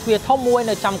ធ្វើទ្វារធំមួយ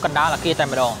នៅចំកណ្ដាលអាគារតែ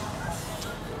ម្ដង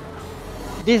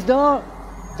This door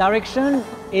direction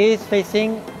is facing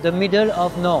the middle of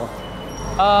north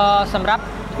សម្រាប់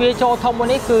ទ្វារចូលធំមួយ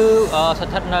នេះគឺស្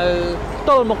ថិតនៅផ្ទ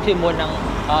ល់មុខជាមួយនឹង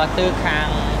ទិសខាង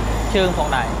ជើងផង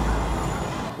ដែរ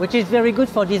which is very good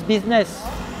for this business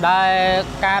ដែល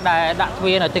ការដែលដាក់ទ្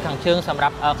វារនៅទិសខាងជើងសម្រា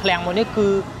ប់ឃ្លាំងមួយនេះគឺ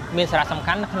មានសារៈសំ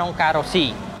ខាន់ក្នុងការរកស៊ី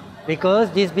because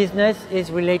this business is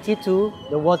related to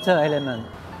the water element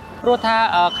ព្រោះថា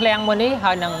ឃ្លាំងមួយនេះ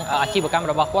ហើយនឹងអាជីវកម្ម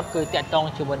របស់គាត់គឺតាក់ទង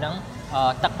ជាមួយនឹង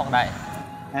ទឹកផងដែរ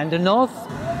and the north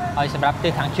ហើយសម្រាប់ទិ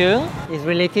សខាងជើង is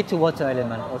related to water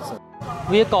element also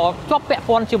វាក៏ជាប់ពាក់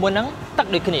ព័ន្ធជាមួយនឹងទឹក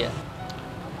ដូចគ្នា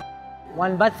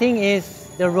One bad thing is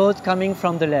the road coming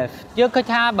from the left យើងឃើញ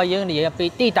ថាបើយើងនិយាយពី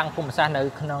ទីតាំងភូមិសាស្ត្រនៅ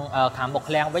ក្នុងខាងមុខ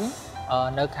ឃ្លាំងវិញ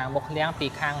នៅខាងមុខឃ្លាំងពី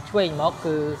ខាងឆ្វេងមក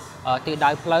គឺទិសដៅ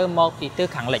ផ្លូវមកពីទិស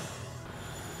ខាងលិច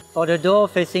For the door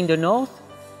facing the north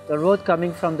the road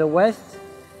coming from the west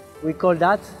we call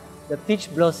that the peach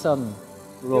blossom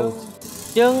road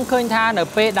យើងឃើញថានៅ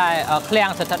ពេលដែលឃ្លាំង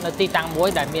ស្ថិតនៅទីតាំងមួយ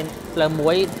ដែលមានផ្លូវ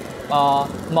មួយ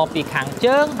មកពីខាង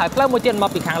ជើងហើយផ្លូវមួយទៀតមក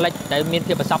ពីខាងលិចដែលមាន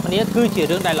ភាពប្រសពគ្នាគឺជា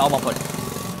រឿងដែលល្អបំផុត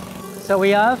So we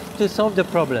have to solve the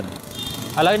problem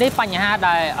ឥឡូវនេះបញ្ហា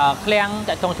ដែលឃ្លាំង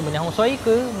តាក់ទងជាមួយនឹងហុងស៊ុយ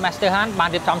គឺ Master Han បាន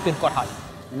រៀបចំជូនគាត់ហើយ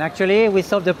And actually we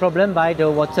solve the problem by the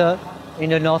water in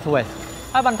the northwest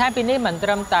ហើយបន្ថែមពីនេះមិនត្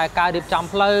រឹមតែការរៀបចំ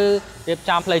ផ្លូវ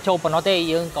ចូលប៉ុណ្ណោះទេ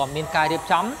យើងក៏មានការរៀប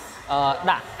ចំ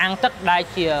ដាក់អាងទឹកដែល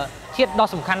ជាជាតិដ៏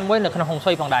សំខាន់មួយនៅក្នុងហុង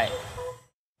ស៊ុយផងដែរ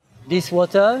This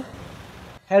water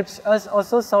helps us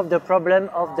also solve the problem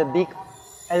of the big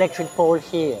electric pole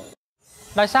here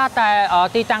ដោយសារតែ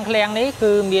ទីតាំងឃ្លាំងនេះ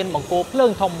គឺមានបង្គោលភ្លើ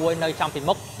ងធំមួយនៅចំពី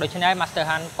មុខដូច្នេះ Master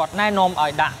Han គាត់ណែនាំឲ្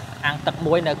យដាក់អាងទឹក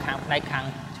មួយនៅខាងផ្នែកខាង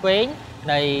ឆ្វេង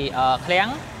នៃឃ្លាំង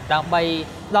ដើម្បី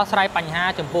ដោះស្រាយបញ្ហា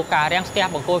ចំពោះការរាំងស្ទះ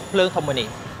បង្គោលភ្លើងធំមួយនេះ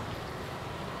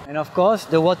And of course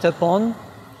the water pond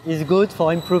is good for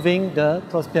improving the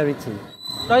prosperity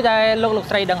ដោយតែលោក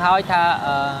ស្រីដឹងហើយថា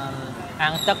អា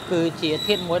ងទឹកគឺជា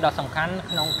ធាតុមួយដ៏សំខាន់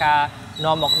ក្នុងការ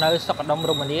នាំមកនៅសុខដុម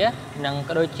រមនានិង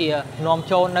ក៏ដូចជានាំ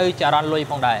ចូលនៅចរន្តលុយ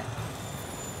ផងដែរ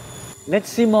Let's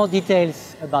see more details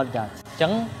about that អញ្ចឹ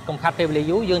ងកុំខាត់ពេលវេលា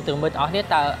យូរយើងទៅមើលទាំងអស់គ្នា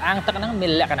តើអាងទឹកហ្នឹងមា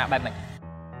នលក្ខណៈបែបម៉េច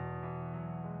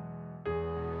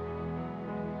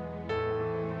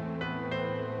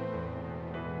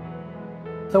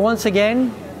So once again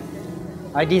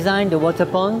I designed the water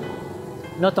pond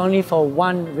not only for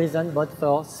one reason but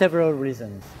for several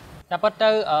reasons តែប៉ុន្តែ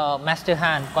Master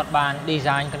Han គាត់បាន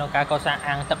design ក្នុងការកសាង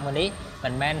អាងទឹកមួយនេះមិ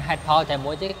នមែនហេតុផលតែ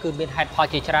មួយទេគឺមានហេតុផល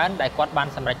ជាច្រើនដែលគាត់បាន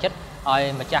សម្រេចចិត្តឲ្យ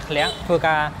ម្ចាស់ឃ្លាំងធ្វើ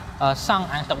ការសង់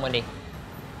អាងទឹកមួយនេះ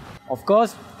Of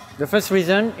course the first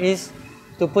reason is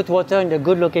to put water in the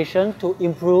good location to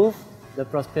improve the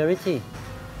prosperity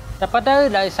តែប៉ុន្តែ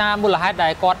ដោយសារមូលហេតុដែ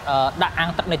លគាត់ដាក់អាង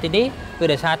ទឹកនៅទីនេះគឺ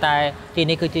ដោយសារតែទី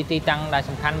នេះគឺជាទីតាំងដែល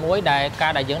សំខាន់មួយដែលកា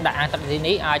រដែលយើងដាក់អាងទឹកទី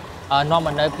នេះអាចនាំម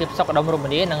កនូវភាពសុខដុមរម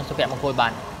នានិងសុភមង្គលបា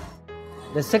ន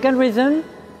The second reason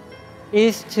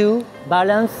is to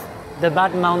balance the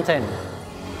bad mountain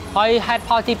ហើយហេតុ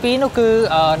ផលទី2នោះគឺ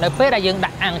នៅពេលដែលយើងដា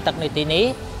ក់អាងទឹកនៅទីនេះ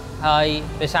ហើយ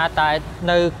ដោយសារតែ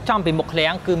នៅចំពីមុខឃ្លាំ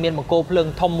ងគឺមានបង្គោលភ្លើង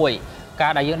ធំមួយកា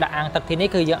រដែលយើងដាក់អាងទឹកទីនេះ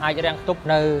គឺយើងអាចរាំងទប់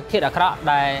នៅធាតុអាក្រក់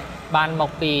ដែលបានមក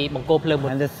ពីបង្គោលភ្លើងមួយ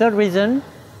And the third reason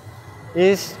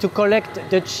is to collect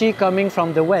the chi coming from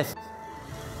the west.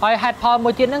 ហើយហេតុផលមួ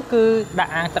យទៀតហ្នឹងគឺដា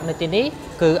ក់អាងទឹកនៅទីនេះ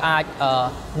គឺអាច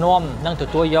នាំនិងទ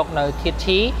ទួលយកនៅធាតុ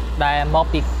ឈីដែលមក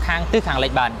ពីខាងទិសខាងលិ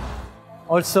ចបាន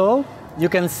Also, you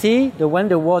can see that when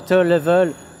the water level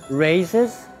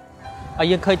raises, ហើយ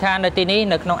យើងឃើញថានៅទីនេះ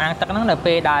នៅក្នុងអាងទឹកហ្នឹងនៅ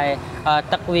ពេលដែល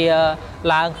ទឹកវា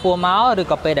ឡើងខ្ពស់មកឬ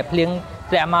ក៏ពេលដែលភ្លៀង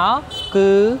ធ្លាក់មកគឺ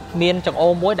មានចង្អោ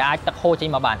រមួយដែលអាចទឹកហូរចេញ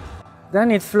មកបាន then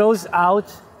it flows out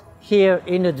here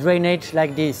in a drainage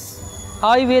like this.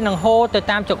 ហើយវានឹងហូរទៅ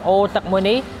តាមចង្អោរទឹកមួយ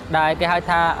នេះដែលគេហៅ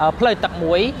ថាផ្លូវទឹក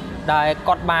មួយដែល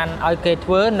គាត់បានឲ្យគេធ្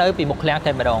វើនៅពីមុខឃ្លាំង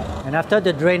តែម្ដង And after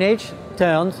the drainage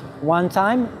turns one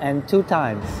time and two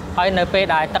times. ហើយនៅពេល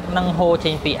ដែលទឹកនឹងហូរ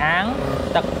ចេញពីអាង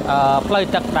ទឹកផ្លូវ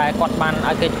ទឹកដែលគាត់បាន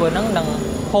ឲ្យគេធ្វើហ្នឹងនឹង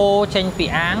ហូរចេញពី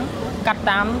អាងកាត់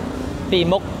តាមពី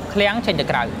មុខឃ្លាំងចេញទៅ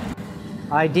ក្រៅ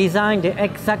I designed the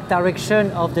exact direction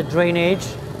of the drainage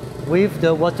with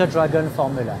the water dragon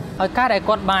formula. ហើយការដែល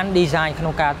គាត់បាន design ក្នុ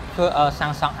ងការធ្វើសា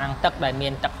ងសង់អាងទឹកដែលមា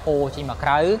នទឹកហូរចេញមកក្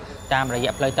រៅតាមរ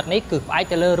យៈផ្លូវទឹកនេះគឺផ្អែក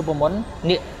ទៅលើរូបមន្ត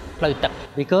នាគផ្លូវទឹក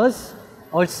Because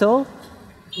also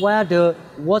where the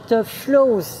water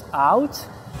flows out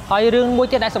ហើយរឿងមួយ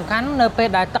ទៀតដែលសំខាន់នៅពេល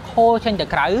ដែលទឹកហូរចេញទៅ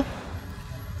ក្រៅ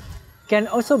can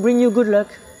also bring you good luck.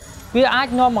 វាអាច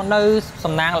នាំមកនៅ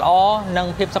សំណាងល្អនិង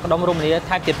ភាពសុខដុមរមនា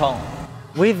ថែមទៀតផង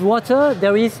With water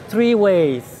there is three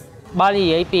ways. បើនិ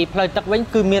យាយពីផ្លូវទឹកវិញ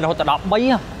គឺមានរហូតដល់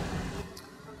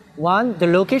13 One, the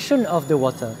location of the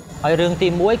water. ហើយរឿងទី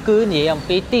1គឺនិយាយអំ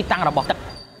ពីទីតាំងរបស់ទឹក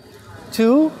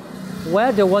Two,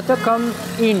 where the water comes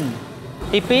in.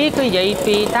 ទី2គឺនិយាយ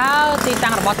ពីតើទី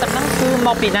តាំងរបស់ទឹកហ្នឹងគឺម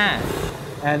កពីណា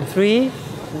And three,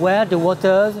 where the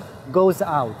water goes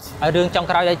out. ហើយរឿងចុង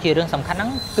ក្រោយដែលជារឿងសំខាន់ហ្នឹង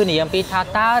គឺនិយាយអំពីថា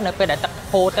តើនៅពេលដែលទឹក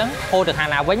ហូរទៅហូរទៅខាង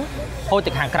ណាវិញហូរ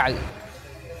ទៅខាងក្រៅ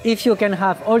If you can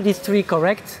have all these three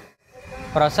correct,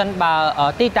 ប្រសិនបើ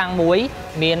ទីតាំងមួយ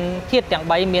មានធាតុទាំង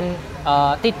3មាន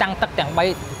ទីតាំងទឹកទាំង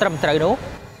3ត្រឹមត្រូវនោះ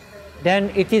then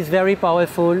it is very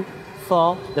powerful for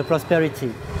the prosperity.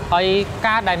 ហើយ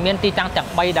ការដែលមានទីតាំងទាំង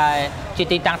3ដែលជា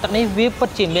ទីតាំងទឹកនេះវាពិត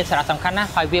ជាមានសារៈសំខាន់ណាស់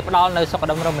ហើយវាផ្ដល់នៅសុខ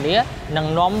ដុមរមនានិង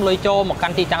នាំលុយចូលមកកា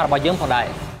ន់ទីតាំងរបស់យើងផងដែរ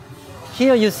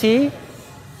Here you see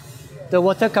the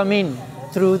water come in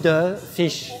through the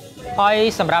fish. ហើយ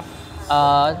សម្រាប់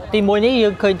ទី1នេះយើ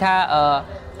ងឃើញថា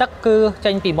ទឹកគឺ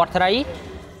ចេញពីមាត់ត្រី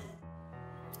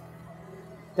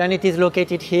Then it is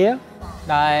located here.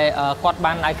 ដែលគាត់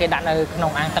បានឲ្យគេដាក់នៅក្នុ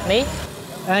ងអាងទឹកនេះ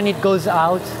And it goes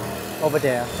out over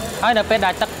there. ហើយនៅពេល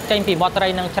ដែលទឹកចេញពីមាត់ត្រី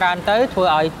នឹងច្រើនទៅធ្វើ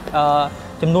ឲ្យ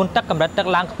ចំនួនទឹកកម្រិតទឹក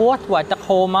ឡើងខ្ពស់ធ្វើឲ្យទឹក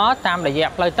ហូរមកតាមរយៈ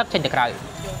ផ្លូវទឹកចេញទៅក្រៅ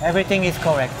Everything is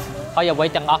correct. ហើយអ្វី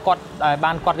ទាំងអស់គាត់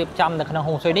បានគាត់រៀបចំនៅក្នុង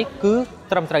ហុងស៊ុយនេះគឺ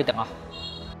ត្រឹមត្រូវទាំងអស់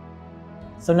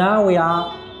So now we are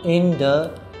in the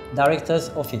director's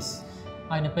office.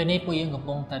 ហើយនៅពេលនេះពួកយើងកំ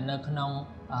ពុងតែនៅក្នុង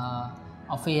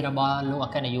office របស់លោកអ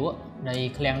គ្គនាយកនៃ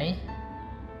ឃ្លាំងនេះ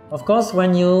Of course,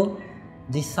 when you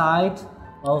decide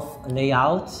of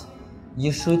layout,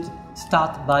 you should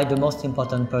start by the most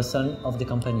important person of the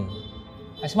company.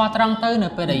 ហើយស្មោះត្រង់ទៅនៅ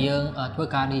ពេលដែលយើងធ្វើ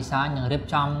ការ design និងរៀប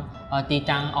ចំទី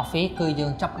តាំង office គឺយើ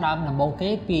ងចាប់ផ្ដើមដំបូងគេ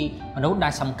ពីមនុស្សដែ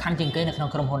លសំខាន់ជាងគេនៅក្នុង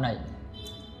ក្រុមហ៊ុននេះ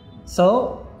So,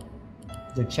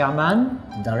 the chairman,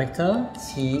 the director,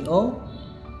 CEO,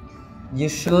 you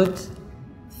should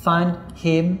find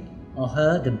him or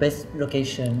her the best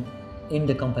location in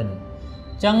the company.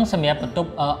 អញ្ចឹងសម្រាប់បន្ទប់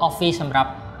office សម្រា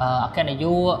ប់អគ្គនាយ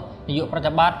កនាយកប្រ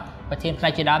តិបត្តិប្រធានផ្នែ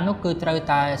កជាដើមនោះគឺត្រូវ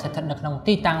តែស្ថិតនៅក្នុង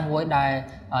ទីតាំងមួយដែល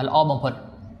ល្អបំផុត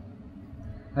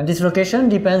And this location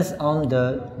depends on the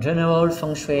general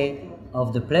feng shui of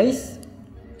the place.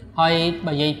 ហើយ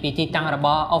បើនិយាយពីទីតាំងរប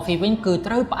ស់ office វិញគឺ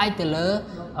ត្រូវផ្អែកទៅលើ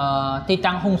ទី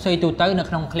តាំងហុងស៊ុយទូទៅនៅ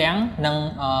ក្នុងឃ្លាំងនិង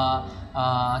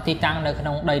ទីតាំងនៅក្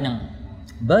នុងដីហ្នឹង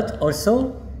But also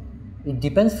it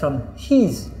depends from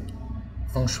his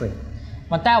feng shui.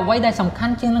 ប៉ុន្តែអ្វីដែលសំខា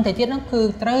ន់ជាងនឹងទៅទៀតហ្នឹងគឺ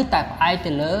ត្រូវតែផ្អែក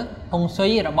ទៅលើហុងស៊ុ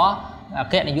យរបស់អ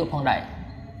គ្គនាយកផងដែរ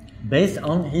Based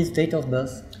on his date of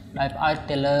birth. ដោយផ្អែក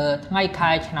ទៅលើថ្ងៃខែ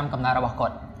ឆ្នាំកំណើតរបស់គា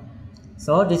ត់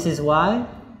So this is why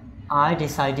I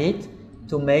decided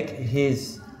to make his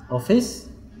office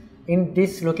in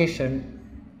this location.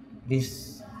 This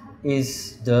is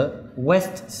the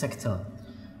west sector.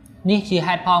 នេះជា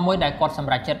ហេតុផលមួយដែលគាត់ស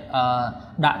ម្រេចចិត្ត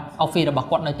ដាក់ office របស់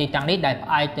គាត់នៅទីតាំងនេះដែលផ្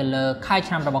អែកទៅលើខែ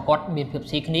ឆ្នាំរបស់គាត់មានភាព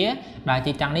ស៊ីគ្នាដែល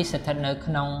ទីតាំងនេះស្ថិតនៅ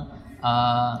ក្នុង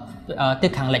ទិ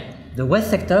សខាងលិច The west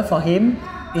sector for him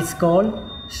is called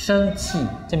Shengqi.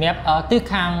 សម្រាប់ទិស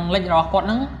ខាងលិចរបស់គាត់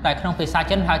ហ្នឹងតែក្នុងភាសា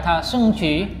ចិនហៅថា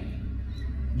Shui.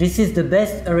 This is the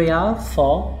best area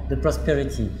for the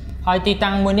prosperity. ហើយទី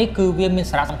តាំងមួយនេះគឺវាមាន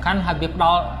សារៈសំខាន់ហើយវាផ្ដ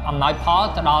ល់អំណោយផល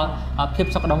ទៅដល់ភាព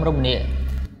សុខដុមរមនា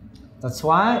That's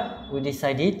why we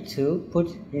decided to put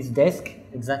his desk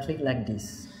exactly like this.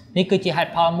 នេះគឺជាហេតុ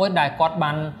ផលមួយដែលគាត់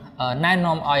បានណែ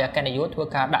នាំឲ្យអគ្គនាយកធ្វើ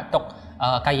ការដាក់តុ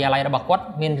ការិយាល័យរបស់គាត់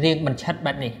មានរាងបញ្ឆិត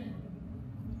បែបនេះ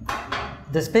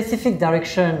The specific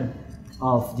direction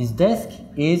of this desk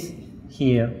is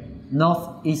here,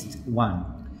 northeast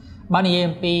 1. បាននិយាយ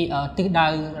អំពីទិសដៅ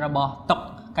របស់តុ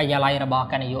ការិយាល័យរបស់អ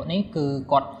គ្គនាយកនេះគឺ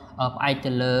គាត់ផ្អែក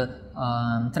ទៅលើ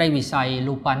ត្រីវិស័យ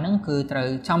លូប៉ាន់ហ្នឹងគឺត្រូវ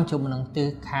ចំជាមួយនឹងទិស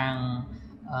ខា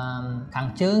ង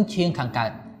ជើងឈៀងខាងកើ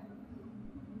ត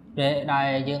ដែល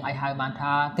យើងអាចហៅបាន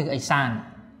ថាទិសឦសាន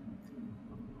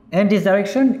And this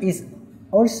direction is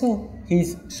also his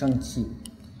shanqi.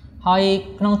 ហើយ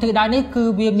ក្នុងទិសដៅនេះគឺ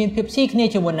វាមានភាពស៊ីគ្នា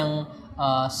ជាមួយនឹង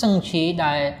សឹងឈី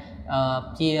ដែល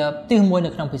ជាទិសមួយនៅ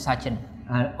ក្នុងភាសាចិន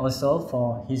And also for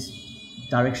his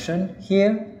direction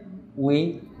here we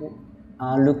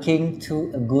are looking to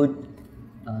a good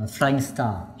flying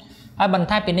star. ហើយបន្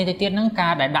ថែមពីនេះទៅទៀតហ្នឹងកា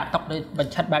រដែលដាក់តុប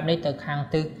ញ្ឆិតបែបនេះទៅខាង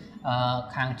ទិស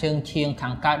ខាងជើងឈៀងខា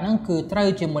ងកើតហ្នឹងគឺត្រូវ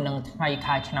ជាមួយនឹងថ្ងៃ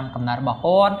ខែឆ្នាំកំណើតរបស់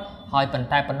គាត់ហើយប៉ុន្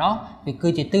តែប៉ុណ្ណោះវាគឺ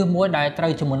ជាទិសមួយដែលត្រូ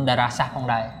វជាមួយនឹងតារាសាស្ត្រផង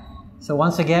ដែរ So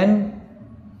once again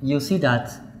you see that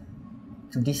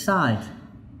to decide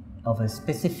of a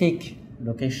specific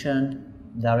location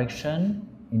direction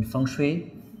in Feng Shui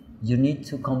you need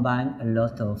to combine a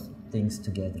lot of things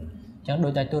together. ចឹងដោ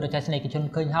យតែទូរទស្សនិកជន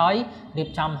ឃើញហើយរៀប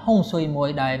ចំហុងស៊ុយមួយ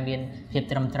ដែលមានភាព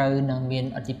ត្រឹមត្រូវនិងមាន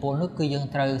ឥទ្ធិពលនោះគឺយើង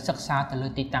ត្រូវសិក្សាទៅលើ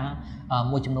ទីតាំង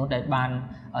មួយចំនួនដែលបាន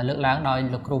លើកឡើងដោយ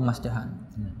លោកគ្រូ Master Han.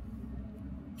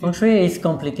 Feng Shui is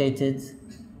complicated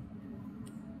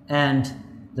and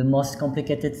the most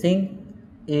complicated thing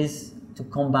is to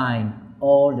combine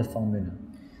all the formula.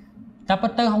 តែប៉ុ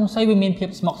ន្តែហុងស៊ុយវាមានភាព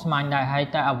ស្មុគស្មាញដែរហើយ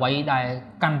តែអ្វីដែល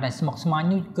កាន់តែស្មុគស្មាញ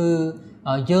នោះគឺ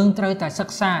យើងត្រូវតែសិ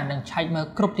ក្សានិងឆែកមើល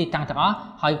គ្រប់ទីតាំងទាំងអស់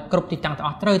ហើយគ្រប់ទីតាំងទាំងអ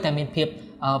ស់ត្រូវតែមានភាព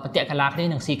បតិកលាគ្នា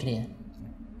និងស៊ីគ្នា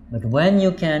But when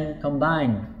you can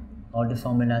combine all the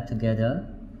formula together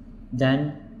then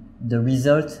the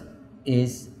result is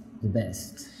the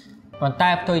best. ប៉ុន្តែ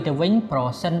ផ្ទុយទៅវិញប្រ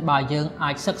សិនបើយើង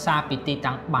អាចសិក្សាពីទី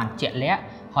តាំងបានជាក់លាក់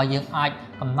ហើយយើងអាច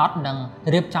កំណត់និង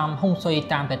រៀបចំហុងស៊ុយ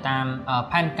តាម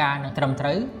ផែនការនិងត្រឹមត្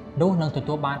រូវនោះនឹងទ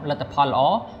ទួលបានលទ្ធផលល្អ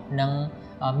និង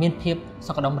មានភាព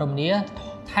សុខដុមរមនា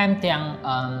ថែមទាំង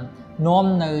នាំ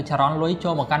នៅចរន្តលុយចូ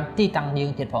លមកកាន់ទីតាំងយើ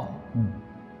ងទៀតផង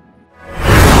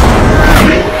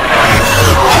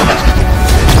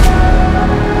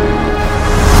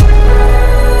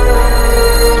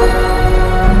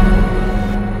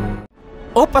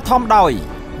ឧបត្ថម្ភដោយ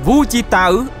វូជីតៅ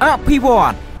អភិវ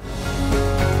ឌ្ឍ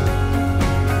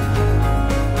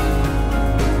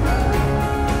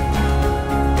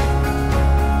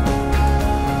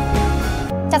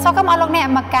ចាសសូមអរលោកអ្នក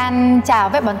មកកាន់ចា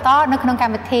វេបបន្តនៅក្នុងក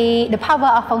ម្មវិធី The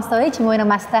Power of Feng Shui ជាមួយនឹង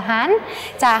Master Han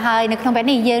ចាហើយនៅក្នុងវគ្គ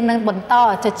នេះយើងនឹងបន្ត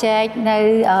ជជែកនៅ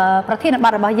ប្រធានប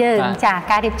ទរបស់យើងចា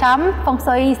ការរៀបចំ Feng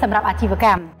Shui សម្រាប់អាជីវក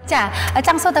ម្មចាច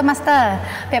ង់សួរទៅ Master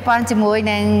ពាក់ព័ន្ធជាមួយ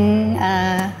នឹង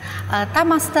តើ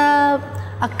Master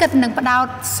គិតនឹងផ្ដោត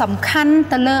សំខាន់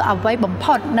ទៅលើអ្វីបំ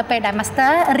ផុតនៅពេលដែល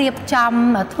Master រៀបចំ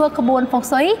ធ្វើក្បួន Feng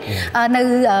Shui នៅ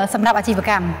សម្រាប់អាជីវ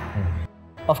កម្ម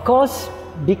Of course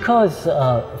because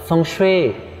Feng Shui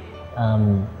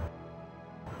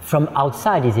from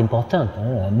outside is important.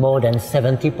 More than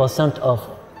 70% of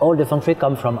all the Feng Shui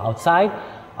come from outside.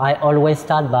 I always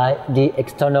start by the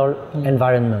external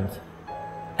environment,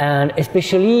 and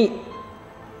especially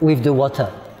with the water,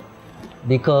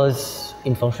 because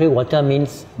in Feng Shui water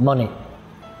means money.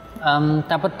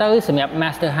 តែប៉ុន្តែសម្រាប់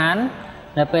Master Han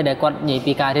នៅពេលដែលគាត់និយាយ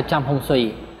ពីការរៀបចំហុងស៊ុយ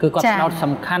គឺគាត់ផ្ដោត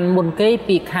សំខាន់មុនគេ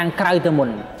ពីខាងក្រៅទៅមុន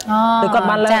គឺគាត់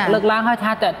បានលើកឡើងហើយ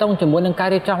ថាតើតង់ជាមួយនឹងការ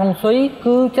រៀបចំហុងស៊ុយ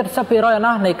គឺ 70% ឯ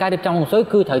ណោះនៃការរៀបចំហុងស៊ុយ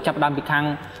គឺត្រូវចាប់ដើមពីខាង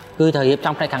គឺត្រូវរៀប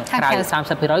ចំផ្នែកខាងក្រៅ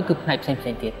 30% គឺផ្នែកផ្សេងៗ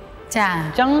ទៀតចាអ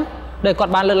ញ្ចឹងដែលគា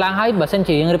ត់បានលើកឡើងហើយបើសិន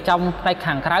ជាយើងរៀបចំផ្នែក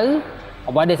ខាងក្រៅ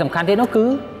អ្វីដែលសំខាន់ទៀតនោះគឺ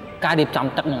ការរៀបចំ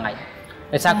ទឹកហ្នឹងឯង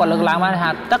ដោយសារគាត់លើកឡើងមកថា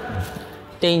ទឹក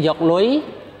ទាញយកលុយ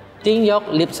ទាញយក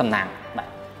លាភសំណាងបាទ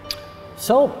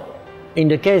So in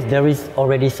the case there is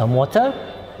already some water,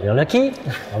 we're lucky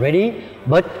already,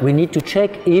 but we need to check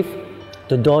if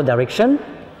the door direction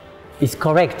is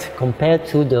correct compared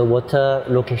to the water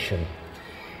location.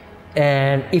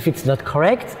 And if it's not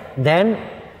correct, then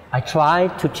I try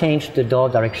to change the door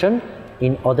direction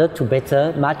in order to better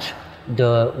match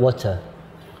the water.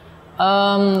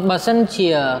 បើសិនជា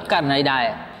ករណីដែរ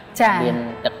មាន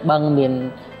ទឹកបឹងមាន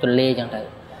ទន្លេអញ្ចឹងទៅ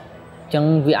ចឹង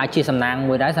វាអាចជាសំណាង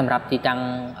មួយដែរសម្រាប់ទីតាំង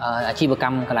អាជីវក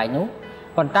ម្មកន្លែងនោះ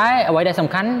ប៉ុន្តែអ្វីដែលសំ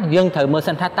ខាន់យើងត្រូវមើល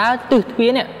សិនថាតើទិសទ្វា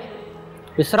រនេះ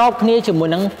វាស្របគ្នាជាមួយ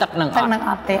នឹងទឹកនឹង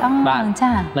អត់ទេចា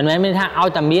មិនមែនមានថាឲ្យ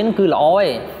តែមានគឺល្អ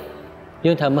ទេ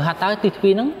យើងត្រូវមើលថាតើទីទ្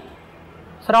វារហ្នឹង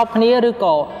ស្របគ្នាឬ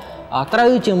ក៏ត្រូវ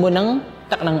ជាមួយនឹង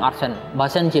ទឹកនឹងអត់សិនបើ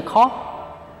សិនជាខុស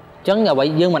អញ្ចឹងអ្វី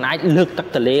យើងមិនអាចលើកទឹក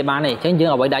ទន្លេបានទេអញ្ចឹងយើ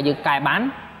ងអ្វីដែលយើងកែបាន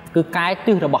គឺកែ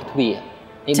ទិសរបស់ទ្វារ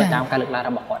នេះបើតាមការលើកឡើង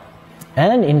របស់គាត់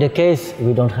And in the case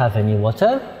we don't have any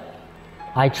water,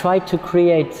 I try to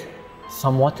create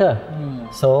some water.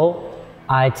 So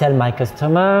I tell my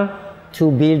customer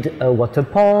to build a water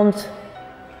pond,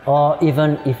 or even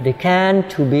if they can,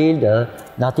 to build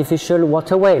an artificial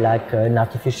waterway, like an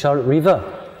artificial river,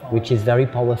 which is very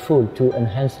powerful to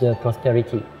enhance the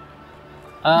prosperity.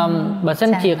 បើសិ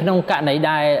នជាក្នុងករណី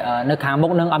ដែលនៅខាងមុ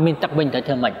ខនឹងអត់មានទឹកវិញទៅ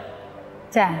ធ្វើម៉េច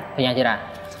ចាបញ្ញាជារាអ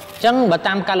ញ្ចឹងបើ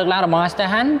តាមការលើកឡើងរបស់ Master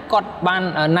Han គាត់បាន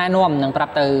ណែនាំនឹងប្រា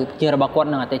ប់ទៅជារបស់គាត់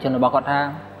នឹងអតិថិជនរបស់គាត់ថា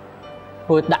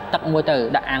ធ្វើដាក់ទឹកមួយទៅ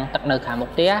ដាក់អាងទឹកនៅខាងមុខ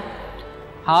ផ្ទះ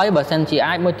ហើយបើសិនជា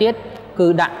អាចមួយទៀតគឺ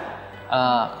ដាក់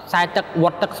ខ្សែទឹកវ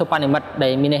ត្តទឹកសុបនិមិត្តដែ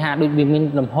លមានន័យថាដូចវាមាន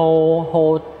លំហូរ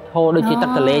ហូរដូចជាទឹក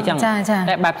ទន្លេអញ្ចឹង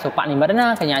តែបែបសុបនិមិត្តណា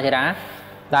កញ្ញាជារា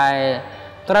តែ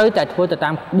ត្រូវតែធ្វើទៅតា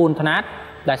មក្បួនខ្នាត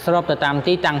ដែលស្របទៅតាម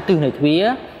ទីតាំងទិសនៃទ្វារ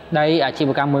ដែលអាជីវ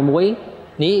កម្មមួយ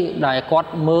នេះដែលគាត់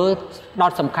មើលដ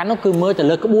ល់សំខាន់នោះគឺមើលទៅ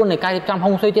លើក្បួននៃការរៀបចំហុ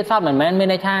ងស៊ុយទៀតសោតមិនមែនមាន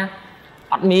ន័យថា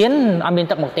អត់មាន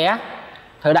ទឹកមកផ្ទះ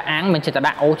ត្រូវដាក់អាងមិនចេះតែ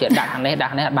ដាក់អូចេះដាក់ខាងនេះដាក់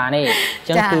ខាងនេះអត់បានទេអញ្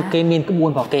ចឹងគឺគេមានក្បួន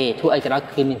របស់គេធ្វើអីក៏ដោយ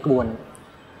គេមានក្បួន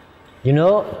You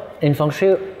know, in Feng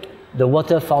Shui, the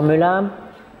water formula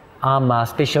are my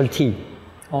specialty.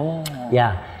 Oh.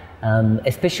 Yeah,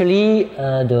 especially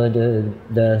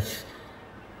the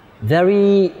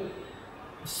very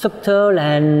subtle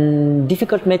and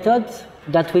difficult methods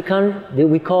that we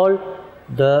call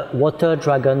the water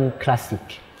dragon classic.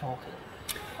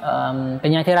 ប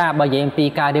ញ្ញាធីរ៉ាបើនិយាយពី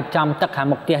ការរៀបចំទឹកខាង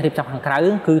មុខផ្ទះរៀបចំខាងក្រៅ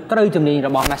គឺត្រូវជំនាញរ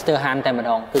បស់ Master Han តែម្ដ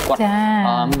ងគឺគាត់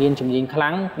មានជំនាញខ្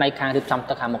លាំងในការរៀបចំ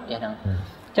ទឹកខាងមុខផ្ទះហ្នឹង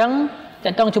អញ្ចឹងតើ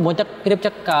តើជាមួយទឹករៀប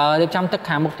ចំទឹក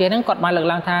ខាងមុខផ្ទះហ្នឹងគាត់បានលើក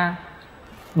ឡើងថា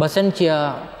បើសិនជា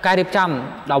ការរៀបចំ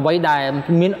ដល់អ្វីដែល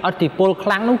មានអតិពលខ្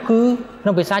លាំងនោះគឺក្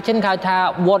នុងភាសាចិនគេហៅថា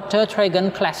water dragon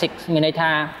classic មានន័យថា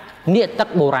នាគទឹក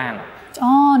បុរាណ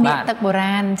អូនាគទឹកបុ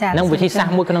រាណចានឹងវិធីសាស្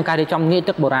ត្រមួយក្នុងការរៀបចំនាគ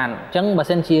ទឹកបុរាណអញ្ចឹងបើ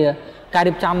សិនជាការ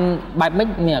រៀបចំបែបម៉េច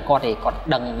មានគាត់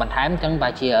ដឹងបន្ថែមអញ្ចឹងបើ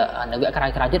ជានៅវគ្គក្រោយ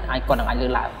ៗទៀតគាត់នឹងអាចលើ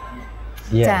កឡើង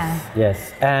Yes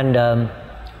and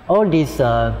all these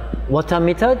water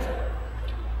methods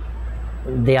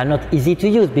they are not easy to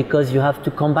use because you have to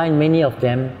combine many of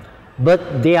them but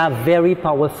they are very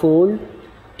powerful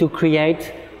to create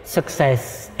success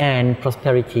and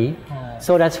prosperity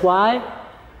so that's why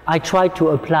I try to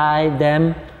apply them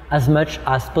as much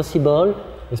as possible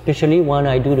especially when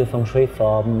I do the Feng Shui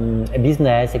for a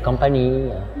business, a company,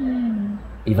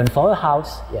 even for a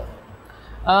house. Yeah.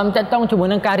 តែតង់ជាមួយ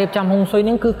នឹងការរៀបចំហុងស៊ុយហ្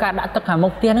នឹងគឺការដាក់ទឹកខាងមុ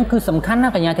ខផ្ទះហ្នឹងគឺសំខាន់ណា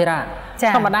ស់កញ្ញាធីរ៉ា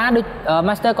ធម្មតាដូច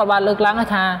Master គាត់បានលើកឡើង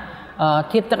ថា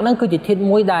ធាតុទឹកហ្នឹងគឺជាធាតុ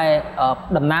មួយដែល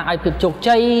តំណាងឲ្យភាពជោគ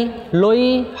ជ័យលុយ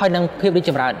ហើយនិងភាពរីក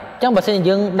ចម្រើនអញ្ចឹងបើសិនជា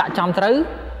យើងដាក់ចំត្រូវ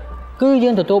គឺយើ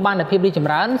ងទទួលបាននូវភាពរីកច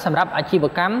ម្រើនសម្រាប់អាជីវ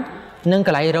កម្មនិងក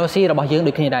ន្លែងរកស៊ីរបស់យើង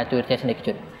ដូចគ្នាដែរទូរទស្សនិកជ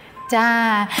នចា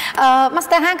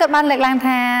Master Han ក៏បានលើកឡើង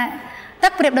ថាទឹ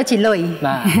កប្រៀបដូចជាលុយ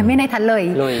មានន័យថាលុយ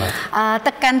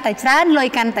ទឹកកាន់តែច្រើនលុយ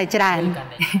កាន់តែច្រើន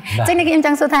អញ្ចឹងនេះខ្ញុំច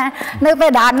ង់សួរថានៅពេល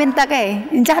ដែលអត់មានទឹកទេ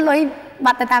អញ្ចឹងលុយ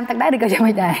បាត់ទៅតាមទឹកដែរឬក៏យ៉ាង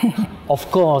ម៉េចដែរ Of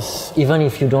course even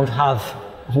if you don't have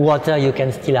water you can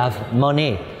still have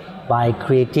money by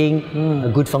creating a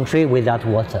good Feng Shui without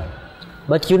water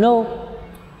but you know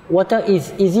water is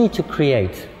easy to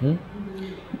create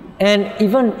And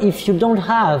even if you don't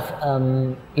have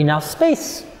enough space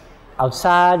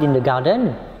outside in the garden,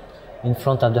 in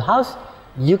front of the house,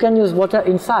 you can use water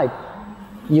inside.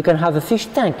 You can have a fish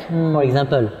tank, for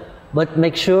example, but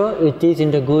make sure it is in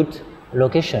the good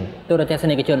location. ទូរទស្ស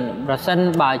និកជនប្រសិន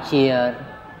បើជា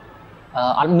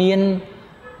អត់មាន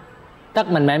ទឹក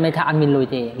មិនមែនមានថាអត់មានលុយ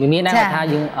ទេវាមានដែរថា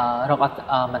យើងរកអត់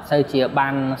មិនសូវជាបា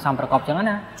នសំប្រកបចឹង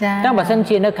ណាតែបើសិន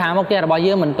ជានៅខាងមុខផ្ទះរបស់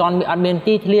យើងមិនទាន់អត់មាន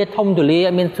ទីធ្លាធំទូលាយអ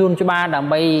ត់មានសួនច្បារដើ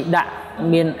ម្បីដាក់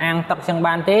មានអាងទឹកចឹង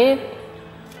បានទេ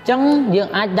ចឹងយើង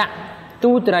អាចដាក់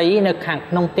ទូត្រីនៅខាង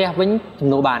ក្នុងផ្ទះវិញជំ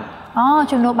នួសបានអូ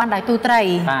ជំនួសបានដោយទូត្រី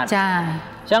ចា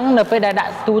ចឹងនៅពេលដែលដា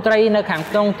ក់ទូត្រីនៅខាង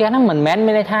ក្នុងផ្ទះហ្នឹងមិនមែន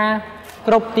មានន័យថា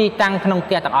គ្រប់ទីតាំងក្នុង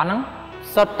ផ្ទះទាំងអស់ហ្នឹង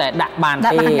សុទ្ធតែដាក់បានទេ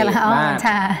បាទអ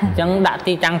ញ្ចឹងដាក់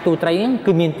ទីតាំងទូត្រីហ្នឹង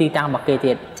គឺមានទីតាំងរបស់គេ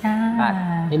ទៀតចាបាទ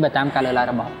នេះបើតាមការលើកឡើង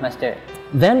របស់ Master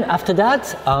Then after that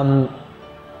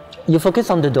you focus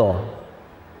on the door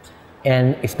and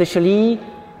especially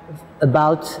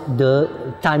about the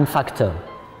time factor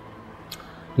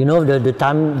you know the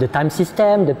time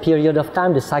system the period of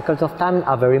time the cycles of time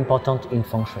are very important in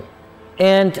Feng Shui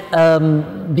and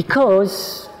because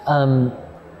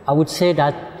I would say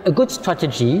that a good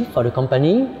strategy for the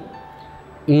company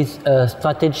is a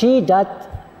strategy that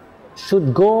should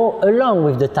go along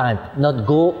with the time, not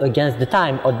go against the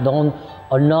time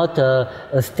or not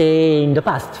stay in the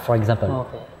past, for example.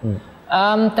 Okay.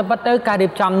 តែប៉ុន្តែការរៀ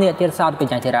បចំនេះទៀតសោតគឺ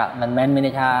យ៉ាងច្រើនមិនមែនមាន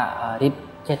ន័យថារៀប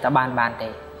ចេះតែបានទេ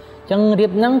អញ្ចឹងរៀ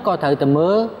បហ្នឹងក៏ត្រូវតែមើ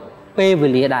លពេលវេ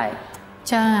លាដែរ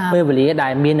ចាពេលវេលាដែ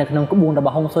លមាននៅក្នុងក្បួនរប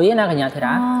ស់ហុងស៊ុយណាកញ្ញាធី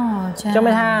រ៉ាចាអញ្ចឹង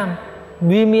មានថា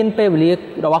វាមានពេលវេលា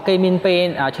របស់គេមានពេល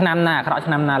ឆ្នាំណាអាក្រក់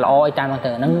ឆ្នាំណាល្អអីតាមហ្នឹងទៅ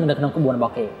ហ្នឹងនៅក្នុងក្បួនរប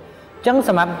ស់គេអញ្ចឹងស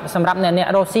ម្រាប់អ្នក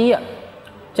រស់ស៊ីអ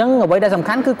ញ្ចឹងអ្វីដែលសំ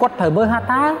ខាន់គឺគាត់ត្រូវមើលថា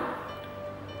តើ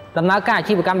ដំណើរការអា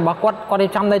ជីវកម្មរបស់គាត់រៀប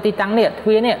ចំនៅទីតាំងនេះទ្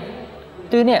វារនេះ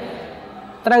ទិសនេះ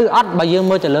ត្រូវអត់បើយើង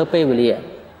មើលទៅលើពេលវេលា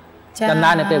ដំណើ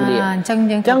រនៃពេលវេលាអញ្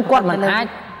ចឹងគាត់មិនអាច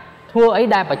ធ្វើអី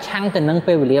ដែលប្រឆាំងទៅនឹង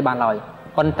ពេលវេលាបានឡើយ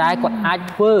ប៉ុន្តែគាត់អាច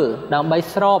ធ្វើដើម្បី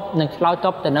ស្របនឹងឆ្លើយត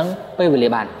បទៅនឹងពេលវេលា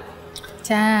បាន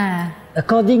ចា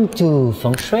According to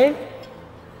Feng Shui,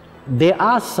 there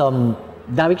are some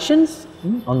directions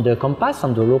on the compass,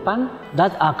 on the lopan,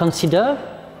 that are considered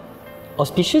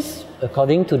auspicious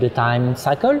according to the time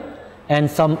cycle, and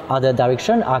some other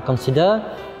directions are considered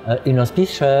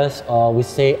inauspicious or we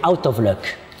say out of luck.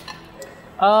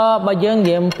 បើយើងនិ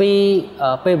យាយអំពី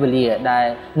ពេលវេលាដែល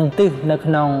នឹងទិសនៅ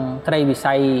ក្នុងត្រីវិ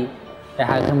ស័យដែល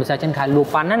ហៅក្នុងភាសាចិនគេហៅលូ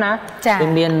ប៉ាន់ណាវា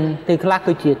មានទិសខ្លះ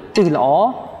គឺជាទិសល្អ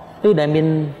ទិសដែលមាន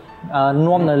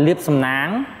នាំនៅលាភសំណាង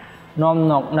នាំ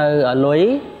នៅលុយ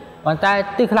ប៉ុន្តែ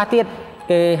ទិសខ្លះទៀត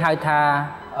គេហៅថា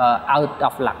out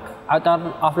of luck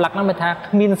ហ្នឹងមានថា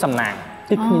គ្មានសំណាង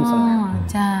ទិសគ្មានសំណាង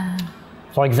ចា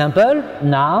For example,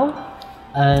 now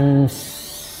and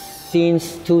since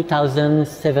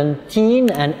 2017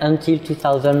 and until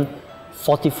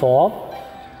 2044,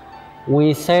 we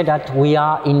say that we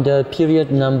are in the period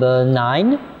number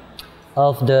 9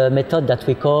 of the method that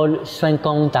we call Shui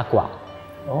Takwa.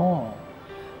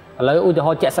 ឥឡូវឧទាហ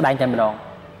រណ៍ជាក់ស្ដែងតែម្ដង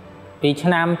ពីឆ្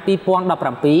នាំ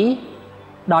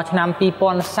2017ដល់ឆ្នាំ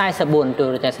2044ទូ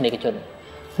រទស្សនិកជន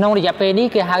ក្នុងរយៈពេលនេះ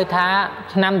គេហៅថា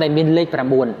ឆ្នាំដែលមានលេខ9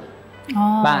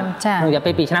បាទក្នុងរយៈពេ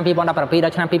លពីឆ្នាំ2017ដ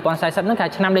ល់ឆ្នាំ2040ហ្នឹងគេ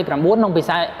ឆ្នាំលេខ9ក្នុង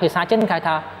ភាសាចិនគេហៅ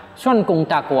ថា Shui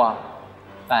Takwa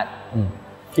បាទ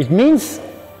It means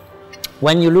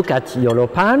when you look at your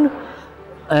lopan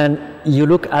and you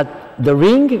look at the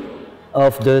ring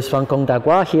of the Shui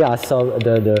Takwa, here are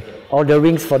all the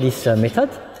rings for this method,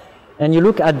 and you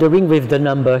look at the ring with the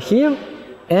number here,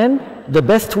 and the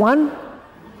best one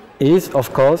is of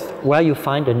course where you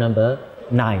find the number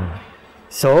 9.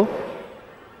 So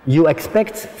you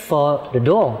expect for the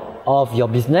door of your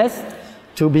business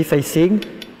to be facing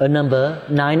a number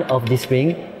 9 of this ring,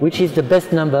 which is the best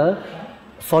number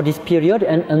for this period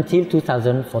and until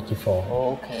 2044.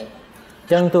 Okay.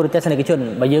 ចឹងទូរទស្សនិកជន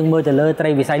បើយើងមើលទៅលើត្រី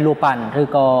វិស័យលូប៉ាន់ឬ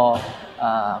ក៏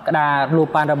ក្តារលូ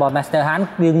ប៉ាន់របស់ Master Han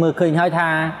យើងមើលឃើញហើយថា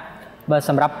បើ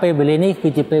សម្រាប់ពេលវេលានេះគឺ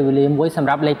ជាពេលវេលាមួយសម្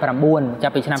រាប់លេខ9ចា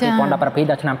ប់ពីឆ្នាំ2017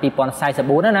ដល់ឆ្នាំ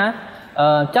2044ណាអ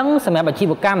ញ្ចឹងសម្រាប់អាជី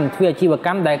វកម្មធ្វើអាជីវក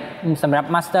ម្មដែលសម្រាប់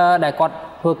Master ដែលគាត់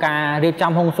ធ្វើការរៀប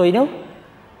ចំហុងស៊ុយនោះ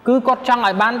គឺគាត់ចង់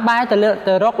ឲ្យបានបែរ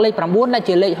ទៅរកលេខ9ដែល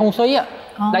ជាលេខហុងស៊ុយ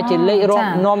ដែលជាលេខរក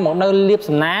នាំមកនៅលាភ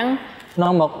សំណាង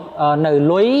នាំមកនៅ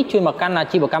លុយជួយមកកាន់អា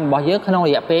ជីវកម្មរបស់យើងក្នុងរ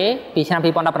យៈពេលពីឆ្នាំ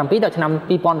2017ដល់ឆ្នាំ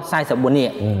2044នេះ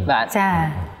បាទចា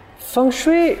Feng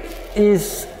Shui is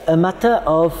a matter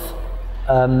of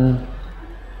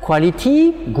quality,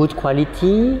 good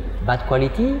quality, bad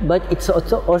quality, but it's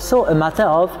also a matter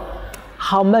of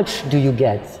how much do you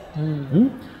get.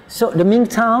 So the Ming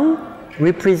Tang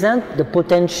represent the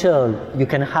potential you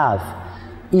can have.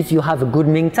 If you have a good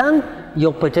Ming Tang,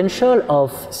 your potential of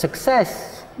success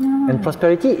and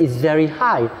prosperity is very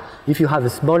high. If you have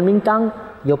a small Ming Tang,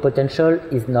 your potential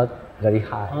is not very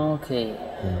high. Okay.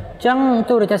 ចឹង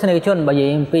ទូរទស្សនិកជនបើនិយាយ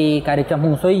អំពីការរៀបចំហុ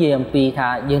ងស៊ុយនិយាយអំពីថា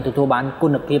យើងទទួលបានគុ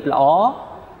ណភាពល្អ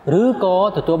ឬក៏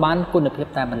ទទួលបានគុណភាព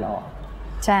តែមិនល្អ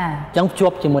ចាអញ្ចឹងភ្ជា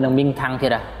ប់ជាមួយនឹងមីងថាំងទៀត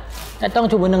ដែរតែតោះ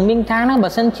ជាមួយនឹងមីងថាំងហ្នឹងបើ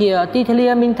សិនជាទីធ្លា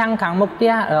មីងថាំងខាងមុខផ្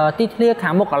ទះទីធ្លាខា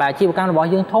ងមុខកន្លែងអាជីវកម្មរបស់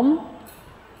យើងធំ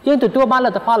យើងទទួលបានល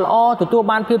ទ្ធផលល្អទទួល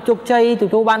បានភាពជោគជ័យទ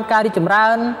ទួលបានការរីកចម្រើ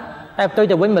នតែផ្ទុយ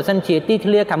ទៅវិញបើសិនជាទី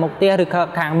ធ្លាខាងមុខផ្ទះឬ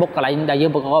ខាងមុខកន្លែងដែលយើ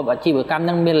ងប្រកបអាជីវកម្មហ្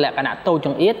នឹងមានលក្ខណៈតូចច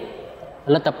ង្អៀត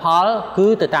លទ្ធផលគឺ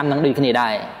ទៅតាមនឹងដូចគ្នា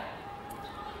ដែរ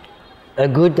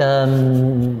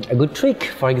A good trick,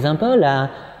 for example,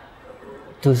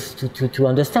 to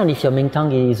understand if your Ming Tang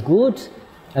is good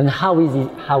and how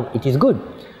it is good.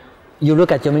 You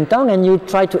look at your Ming Tang and you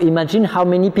try to imagine how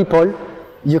many people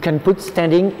you can put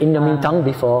standing in the Ming Tang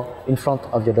in front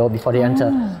of your door before they enter.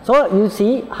 So you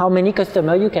see how many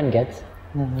customers you can get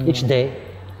each day.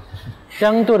 ចឹ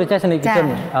ងទូរទស្សនិកជន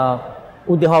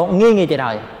ឧទាហរណ៍ងាយៗទៀត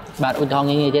ហើយបាទឧទាហរណ៍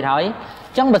ងាយៗទៀតហើយ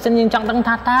អញ្ចឹងបើសិនយើងចង់ដឹង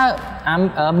ថាតើ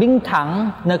មីងថាំង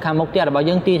នៅខាងមុខផ្ទះរបស់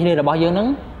យើងទីធ្លារបស់យើងហ្នឹង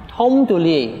ធំទូ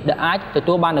លាយដែលអាចទ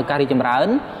ទួលបាននូវការរីកចម្រើន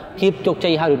ភាពជោគជ័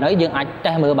យហើយឬនៅយើងអាច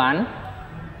តេស្តមើលបាន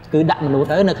គឺដាក់មនុស្ស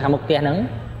ទៅនៅខាងមុខផ្ទះហ្នឹង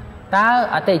តើ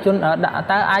អតិថិជន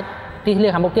តើអាចទីធ្លា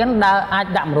ខាងមុខផ្ទះដើរអាច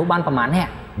ដាក់មនុស្សបានប្រមាណនេះ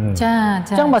ចា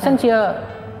អញ្ចឹងបើសិនជា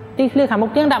ទីធ្លាខាងមុខ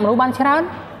ផ្ទះដាក់មនុស្សបានច្រើន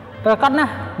ប្រកបណា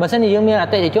ស់បើសិនជាយើងមានអ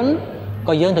តិថិជន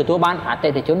ក៏យើងទទួលបានអតិ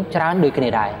ថិជនច្រើនដូចគ្នា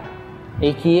ដែរ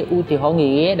នេះជាឧទាហរណ៍ងា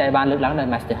យៗដែលបានលើកឡើងដោយ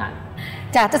Master Han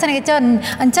ចាទស្សនិកជន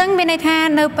អញ្ចឹងមានន័យថា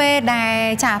នៅពេលដែល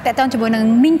ចាតកតងជាមួយនឹង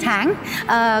មីងខាង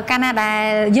កាលណាដែល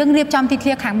យើងរៀបចំទីធ្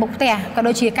លាខាងមុខផ្ទះក៏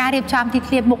ដូចជាការរៀបចំទី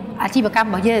ធ្លាមុខអាជីវកម្ម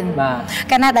របស់យើង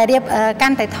កាលណាដែលរៀបកា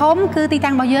ន់តែធំគឺទី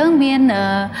តាំងរបស់យើងមាន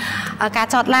ការ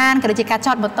ចតឡានក៏ដូចជាការច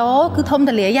តម៉ូតូគឺធំ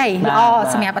ទូលាយហើយល្អ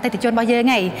សម្រាប់អតិថិជនរបស់យើង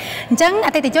ហើយអញ្ចឹងអ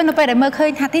តិថិជននៅពេលដែលមើលឃើញ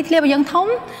ថាទីធ្លារបស់យើងធំ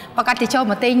ប្រកាសជាចូល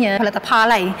មកទិញផលិតផល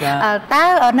ហើយតើ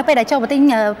នៅពេលដែលចូលមកទិញ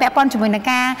ពាក់ព័ន្ធជាមួយនឹង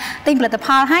ការទិញផលិតផ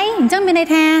លហើយអញ្ចឹងមានន័យ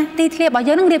ថាទីធ្លារបស់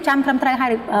យើងនឹងរៀបចំត្រឹមត្រូវហើយ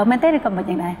មែនទេឬក៏មិន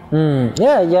យ៉ាងដែរ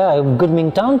Yeah, good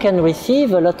Ming Town can receive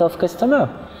a lot of customer,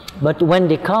 but when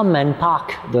they come and park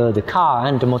the car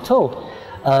and the motor,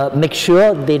 make sure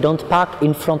they don't park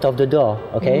in front of the door.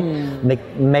 Okay,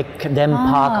 make them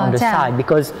park on the side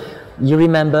because you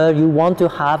remember you want to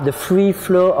have the free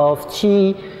flow of chi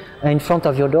in front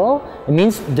of your door. It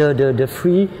means the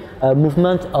free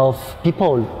movement of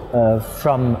people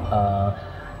from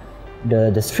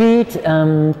the street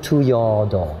to your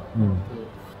door.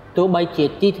 ទោះបីជា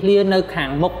ទីធ្លានៅខាង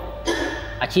មុខ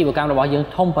អាជីវកម្មរបស់យើង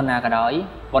ធំប៉ុណ្ណាក៏ដោយ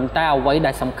ប៉ុន្តែអ្វី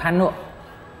ដែលសំខាន់នោះ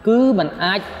គឺมัน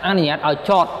អាចអនុញ្ញាតឲ្យ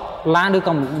ចតឡានឬ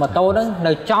ក៏ម៉ូតូហ្នឹង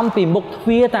នៅចំពីមុខទ្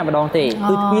វារតែម្ដងទេ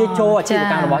គឺទ្វារចូលអាជីវ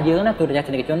កម្មរបស់យើងណាទូរទស្ស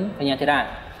និកជនបញ្ញាធីតាអ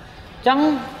ញ្ចឹង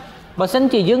បើសិន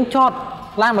ជាយើងចត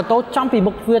ឡានម៉ូតូចំពី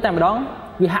មុខទ្វារតែម្ដង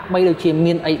វាហាក់បីដូចជា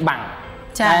មានអីបាំង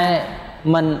តែ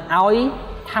มันឲ្យ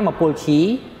ធម្មពលឈី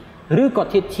ឬក៏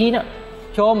ធាតុឈីនោះ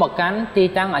ចូលមកកាន់ទី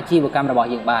តាំងអាជីវកម្មរបស់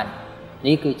យើងបាន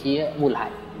នេះគឺជាមូលហេ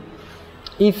តុ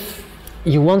If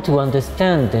you want to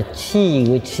understand the chi,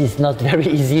 which is not very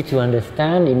easy to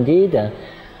understand indeed,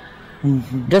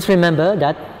 just remember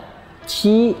that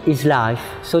chi is life.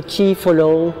 So chi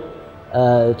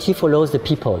follows the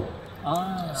people.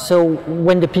 So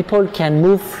when the people can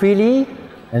move freely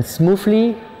and smoothly,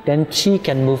 then chi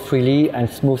can move freely and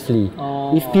smoothly.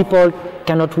 If people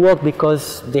cannot work because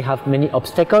they have many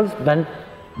obstacles, then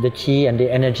the chi and the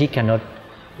energy cannot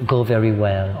go very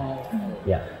well.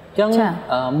 Yeah. អញ្ចឹង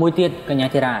មួយទៀតកញ្ញា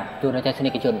ធីរ៉ាទូរទស្សនិ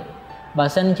កជនបើ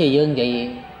សិនជាយើងនិយាយ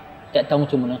តកតង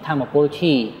ជាមួយនឹងធម្មពល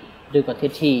ឈីឬក៏ធា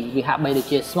តុឈីវាហាក់បីដូច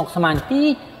ជាស្មុគស្មាញតិច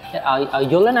ឲ្យ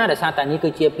យល់ណាដោយសារតែនេះគឺ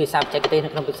ជាភាសាបច្ចេកទេសនៅ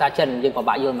ក្នុងភាសាចិនយើងពិ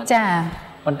បាកយល់មែនចា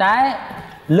ប៉ុន្តែ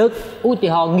លើកឧទា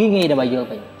ហរណ៍ងាយៗដើម្បីយល់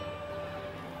វិញ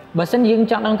បើសិនយើង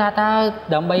ចង់ដឹងថាតើ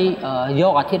ដើម្បីយ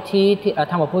កអាធាតុឈី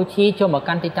ធម្មពលឈីចូលមក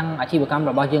កាន់ទីតាំងអាជីវកម្ម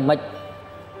របស់យើងមិន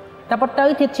តែប៉ុន្តែ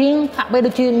ធាតុឈីហាក់បីដូ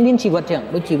ចជាមានជីវិតចឹង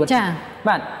ដូចជីវិតចា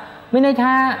បាទមានន័យ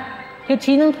ថាធាតុ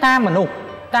ឈីនឹងតាមមនុស្ស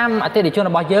តាមអតិថិជន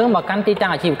របស់យើងមកកាន់ទីតាំ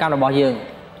ងអាជីវកម្មរបស់យើង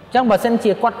អញ្ចឹងបើសិន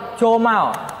ជាគាត់ចូលមក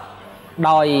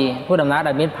ដោយធ្វើដំណើរ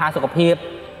ដែលមានផាសុកភាព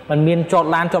មិនមានចត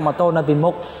ឡានចតម៉ូតូនៅពីមុ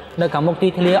ខនៅខាងមុខទី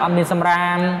ធ្លាអត់មានសម្រា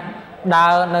មដើ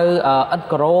រនៅឥត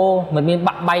ការ៉ូមិនមាន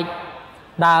បាក់បែក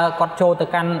ដើរគាត់ចូលទៅ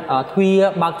កាន់ទ្វារ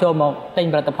បើកចូលមកទិញ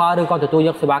ផលិតផលឬក៏ទទួលយ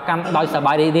កសេវាកម្មដោយសប្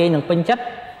បាយរីករាយនិងពេញចិត្ត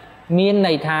មាន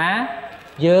ន័យថា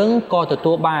យើងក៏ទ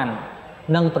ទួលបាន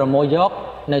នឹងប្រមូលយក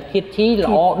នៅធាតុឈីល្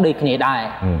អដូចគ្នាដែរ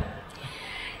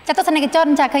ចាទស្សនិកជន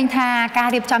ចាឃើញថាការ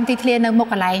រៀបចំទីធ្លានៅមុខ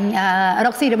កន្លែងរ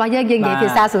កស៊ីរបស់យើងនិយាយភា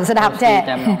សាស្រួលស្ដាប់ចា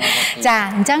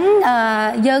អញ្ចឹង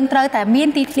យើងត្រូវតែមាន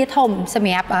ទីធ្លាធំស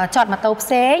ម្រាប់ចតម៉ូតូផ្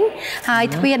សេងហើយ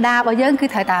ទ្វារដារបស់យើងគឺ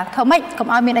ត្រូវតែធ្វើម៉េចកុំ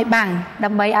ឲ្យមានអីបាំងដើ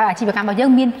ម្បីឲ្យអាជីវកម្មរបស់យើ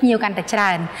ងមានភ្ញៀវកាន់តែច្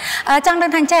រើនចង់ដឹ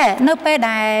ងថាចេះនៅពេល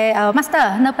ដែល Master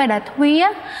នៅពេលដែលទ្វារ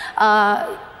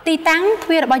ទីតាំងទ្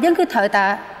វាររបស់យើងគឺត្រូវតែ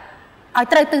ឲ្យ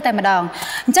ត្រូវទិសតែម្ដង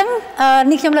អញ្ចឹង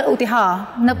នេះខ្ញុំលើកឧទាហរណ៍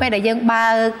នៅពេលដែលយើងបើ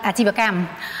កអាជីវកម្ម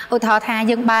ឧទាហរណ៍ថា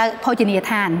យើងបើកភោជនីយ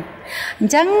ដ្ឋានអ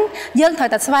ញ្ចឹងយើងត្រូវ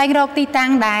តែស្វែងរកទីតាំង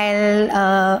ដែល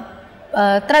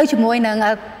ត្រូវជាមួយនឹង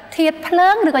ធាតុភ្លើ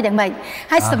ងឬក៏យ៉ាងម៉េច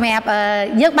ហើយសម្រាប់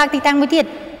យើងបើកទីតាំងមួយទៀត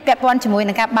ពាក់ព័ន្ធជាមួយ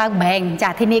នឹងការបើកបែងចា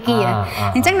ធនាគារ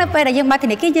អញ្ចឹងនៅពេលដែលយើងបើកធ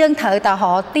នាគារយើងត្រូវតែរ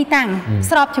កទីតាំង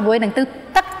ស្របជាមួយនឹងទិស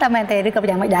ទឹកតែមែនទេឬក៏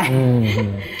យ៉ាងម៉េចដែរ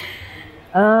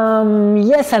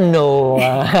Yes and no,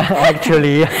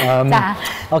 actually.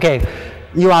 Okay,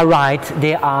 you are right.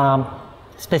 There are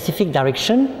specific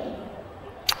direction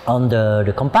on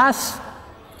the compass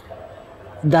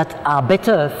that are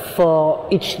better for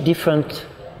each different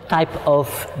type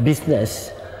of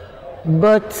business.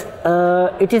 But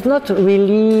it is not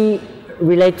really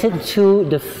related to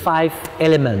the 5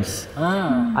 elements.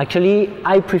 Actually,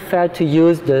 I prefer to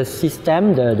use the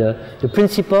system, the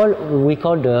principle we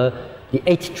call the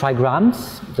 8 trigrams,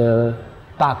 the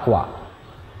Pakwa.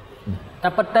 តែ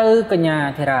ប៉ុន្តែកញ្ញា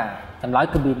ធីរ៉ាចម្លើយ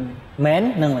គឺមានមែន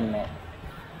និងមិនមែន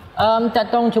แต่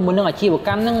ต้องจมูกนึงอาชีพก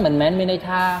รรมนั่งเหมือนมีใน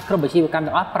ท่าครบอาชีพกรรมแ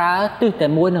ต่ว่าปลาตื้อแต่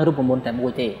มวยนึงรูปมนแต่มว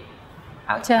ยเตะ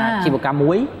อาชีพกรรมม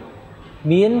วย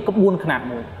มีนกระบวนขนาด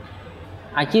มวย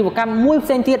อาชีพกรรมมวยเ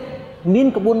ส้นติดมีน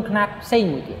กระบวนขนาดเส้น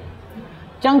มวยเตะ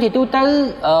จังที่ตู้ตื้อ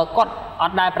กดอ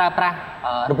ดได้ปลา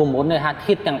รูปมนเลยฮะ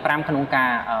ทิศต่างปรามขนมกา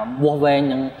วัวเวง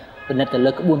ยังเป็นแต่เลื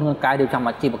อกกระบวนกายเดียวจำอ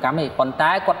าชีพกรรมไอ้คนต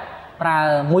ายกดปลา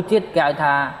มวยติดกายท่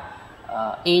า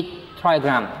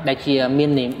trigram ได้เชียร์มี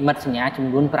นนี่มัดสัญญาจ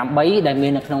ำนวนปรำใบได้มี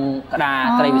นขนมกระดาษ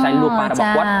ไตรวิสัยลูกปลาระบบ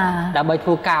วัดได้ใบ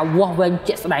ทัวกาวัวเวงเ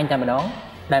จ็ดแสดงแต่ไม่น้อง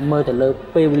ได้เมื่อแต่เลือก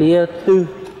เปรี้ย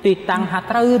ตีตังหา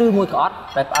ตรึหรือมวยกอด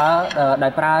ได้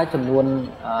ปลาจำนวน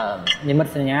นี่มัด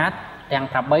สัญญาแต่ง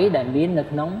ปรำใบได้มีน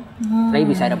ขนมไตร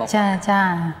วิสัยระบบ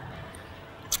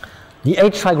The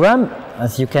 8 trigram,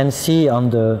 as you can see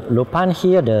on the lopan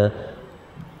here,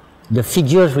 the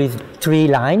figures with 3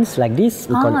 lines like this,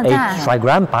 we call 8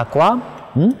 trigram, pakwa.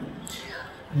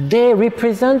 They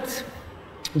represent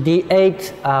the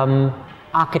 8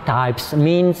 archetypes,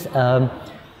 means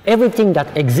everything that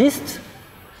exists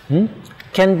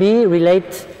can be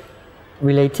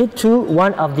related to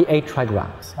one of the 8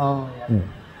 trigrams. Oh, yeah.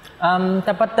 แ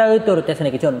ต่ปัตเตอร์ตัวเทศ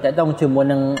นิคชนแต่ต้องชื่อมวล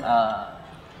หนึ่ง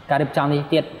การเรียบจำที่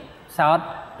เทียดซอส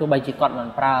ตัวใบจีกอดเหมือน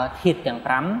ปลาทิศอย่างพ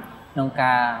ร้ำน้องก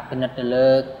าเป็นนัดเลิ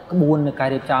กกระบวนในการ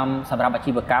เรียบจำสำหรับอา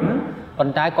ชีพกรรมคน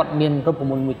ใต้กอดมีนรูป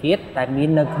มวลมือทิศแต่มีน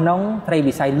น้องไตร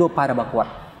วิสัยลูกปลาระบกวด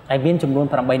แต่มีนจำนวน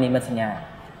ปรำใบในมัสัญญา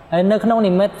ในขนมใน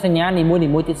มัสัญญาในมว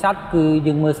ยติดซัดคือ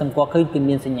ยังมือสมควรคือ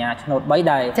มีนสัญญาโฉนดใบใ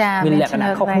ดมีแหลกขนาด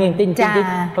เขาเมียนติ้ง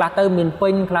คลาเตอร์มีน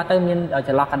ปิ้งคลาเตอร์มีนจ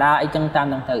ะล็อกกระดาไอจังตาม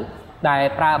ต่างๆได้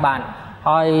ปลาบานพ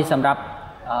อยสำหรับ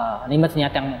นี่มัสัญญา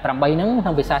ต่างปรำใบนั้นท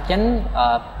างวิชาเช่น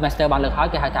มาสเตอร์บานเลือกเขา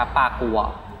จะให้จ่าปลากัว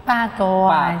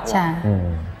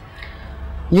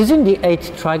Using the 8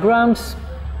 trigrams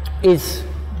is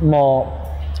more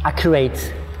accurate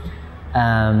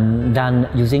than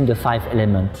using the 5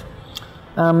 elements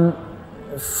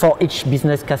for each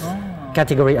business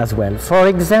category as well. For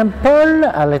example,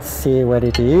 let's see where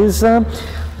it is.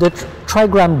 The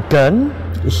trigram gun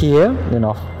here,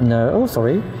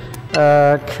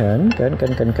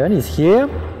 gun is here.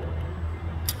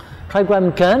 Trigram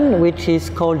gun, which is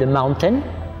called the mountain,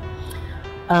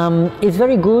 is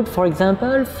very good, for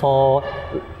example, for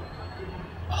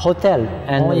hotel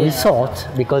and resort,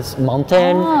 because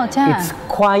mountain it's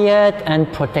quiet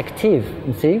and protective.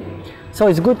 You see, so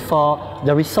it's good for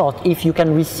the resort if you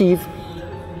can receive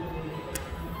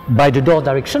by the door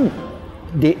direction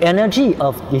the energy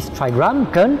of this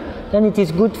trigram gun. Then it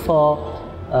is good for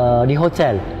the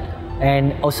hotel, and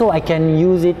also I can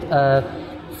use it.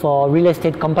 For real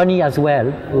estate company as well,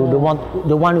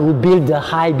 the one who build the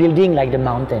high building like the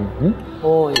mountain.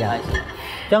 Oh yeah.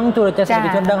 จังตัวจะสิ่ง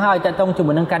ที่ฉันดังให้จะต้องจุดเห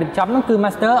มือนการดิบจ็อบนั่นคือมา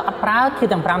สเตอร์อัปราที่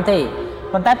ต่างพรามที่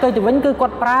คนแต่ตัวจุดวันคือก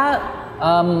ดปรา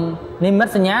ในมัด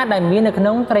สัญญาได้มีในขน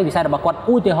มไตรวิสัยระบบกด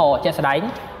อุติหอเจสได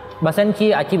น์บาเซนชี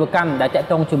อาชีพกรรมได้จะ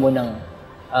ต้องจุดเหมือน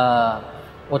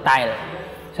โอไตล์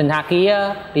สันทากี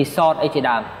รีสอร์ทไอจีด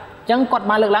ามจังกด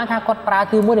มาเลือกล้างทางกดปรา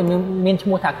คือมื่อเดี๋ยวมีชั่ว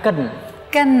โมงถักกัน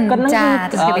จ้า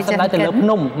สำหรับแต่เลือก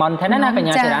นุ่มมันแทนนั้นนะกัน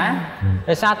ยังไงนะแ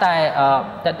ต่ซาแต่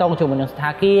จะต้องจุดเหมือนสถา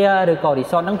กีหรือก่อรี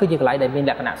สอร์ทนั่นคือจะไหลได้มี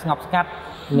ลักษณะสงบสงัด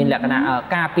มีลักษณะ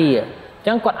กาปี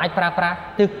จังกดไอปรา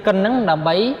ตึกกันนั่งดับใบ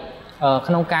ข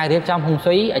นมกายเรียบจำหง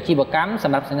ซุยอาชีพกรรมส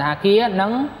ำหรับสถากีนั่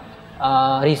ง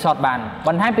รีสอร์ทบาน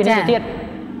วันท้ายปีนี้จะเทียบ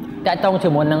จะต้องจุ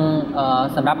ดเหมือน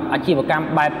สำหรับอาชีพกรรม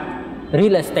แบบ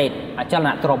real estate อาจจะห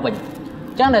นักตรบิน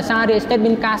จังแต่ซาเรียสเตทบิ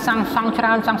นการสั่งชร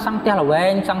าสั่งเทลเว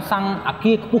นสั่งอา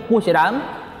คีผู้เสียด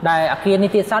ำได้อาคีนิ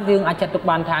ติศาสตร์ยังอาจจะตุก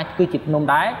บานทางคือจิตนม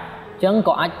ได้จัง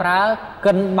ก็อาจปรา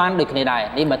กันบานโดยขณะใด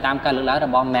นี่มาตามการเลือกแล้วระ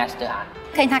บบมาสเตอร์ฮัน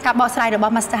เคยทางการบอกสไลด์ระบ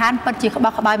บมาสเตอร์ฮันปัจจุบั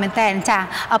นเขาบอกเหมือนแต่จ้ะ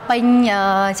เป็น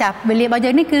จ้ะเวลีบางอย่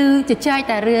างนี่คือจะเจอแ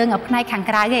ต่เรื่องในขัง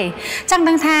กลายเลยจัง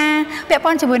ดังท่าเปียป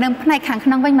อนจะเป็นในขังข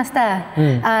นมเป็นมาสเตอร์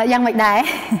ยังไม่ได้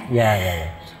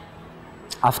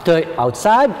After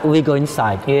outside, we go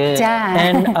inside.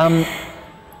 And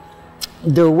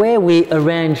the way we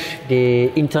arrange the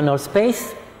internal space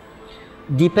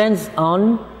depends on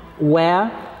where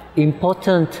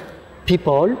important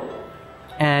people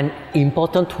and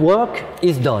important work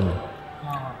is done.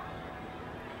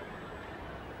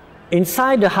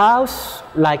 Inside the house,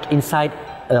 like inside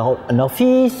an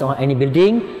office or any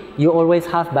building, you always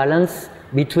have balance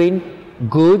between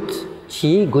good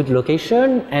location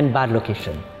and bad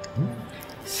location.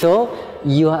 So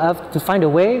you have to find a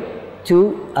way to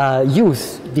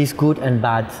use this good and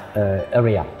bad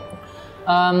area.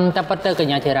 แต่ปัตเตอร์กับ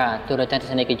ยาเทราตัวเราจะท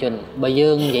ำในกิจวัตรบางอย่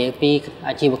างอย่างปีอ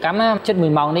าชีพกรรมจุดมื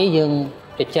อมองนี้ยัง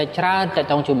จะเจอชราจะ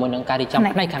ต้องจุดมือหนึ่งการที่จ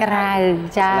ำในขัง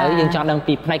แล้วยังจำดัง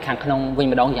ปีในขังขนมวิ่ง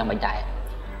มาดองอย่างใบใหญ่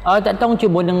តែតង់ជា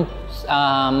មួយនឹង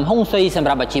ហុងស៊ុយសម្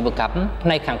រាប់អាជីវកម្មផ្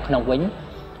នែកខាងក្នុងវិញ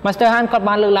Master Han គាត់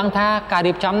បានលើកឡើងថាការ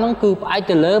រៀបចំហ្នឹងគឺផ្អែក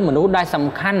ទៅលើមនុស្សដែលសំ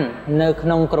ខាន់នៅក្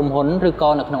នុងក្រុមហ៊ុនឬក៏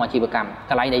នៅក្នុងអាជីវកម្ម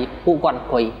កន្លែងដែលពួកគាត់អ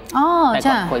ង្គុយ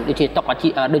ចា៎ដូចជា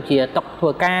តុធ្វើ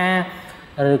ការ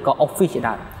ឬក៏ office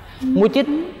ដែរមួយទៀត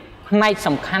ផ្នែក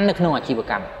សំខាន់នៅក្នុងអាជីវ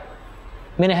កម្ម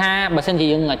មានន័យថាបើសិនជា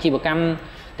យើងអាជីវកម្ម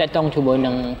តែតង់ជាមួយ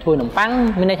នឹងធ្វើនំប៉័ង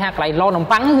មានន័យថាកន្លែងឡនំ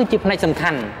ប៉័ងគឺជាផ្នែកសំខា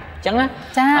ន់អញ្ចឹងណា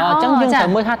អញ្ចឹងយើងត្រូ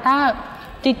វមើលថាតើ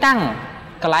ទីតាំង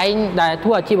កន្លែងដែលធ្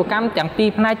វើអាជីវកម្មទាំងពីរ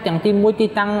ផ្នែកទាំងទី1ទី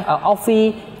តាំង office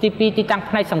ទី2ទីតាំង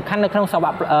ផ្នែកសំខាន់នៅក្នុង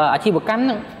អាជីវកម្មហ្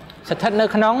នឹងស្ថិតនៅ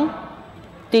ក្នុង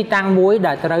ទីតាំងមួយ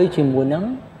ដែលត្រូវជាមួយនឹង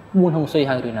4ហុងស៊ុយ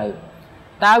ហើយឬនៅ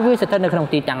តើវាស្ថិតនៅក្នុង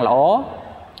ទីតាំងល្អ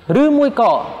ឬមួយ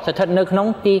ក៏ស្ថិតនៅក្នុង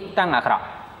ទីតាំងអាក្រក់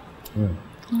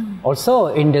Also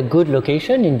in the good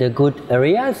location in the good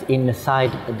areas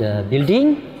inside the building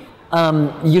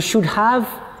you should have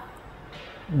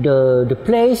the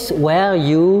place where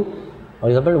you for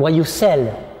example where you sell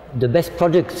the best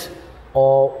products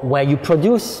or where you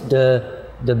produce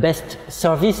the best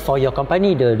service for your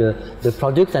company the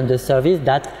products and the service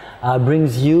that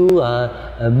brings you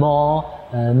more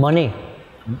money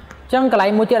ចឹងកន្លែ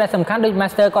ងមួយទៀតដែលសំខាន់ដូច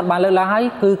Master គាត់បានលើកឡើងហើយ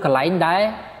គឺកន្លែងដែល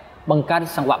បង្កើត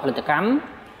សង្វាក់ផលិតកម្ម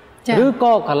ឬ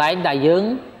ក៏កន្លែងដែលយើង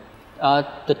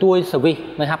ទទួល service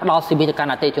មិនថាផ្ដល់ service ទៅកាន់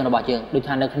អតិថិជនរបស់យើងដូច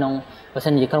ថានៅក្នុងបើសិ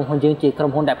នជាក្រុមហ៊ុនយើងជាក្រុ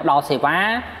មហ៊ុនដែលផ្ដល់សេវា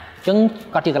អញ្ចឹង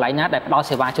គាត់ជាកន្លែងណាដែលផ្ដល់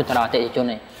សេវាជូនទៅដល់អតិថិជន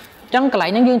នេះអញ្ចឹងកន្លែង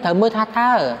ហ្នឹងយើងត្រូវមើលថា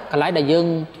តើកន្លែងដែលយើង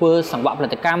ធ្វើសង្វាក់ផលិ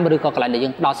តកម្មឬក៏កន្លែងដែលយើ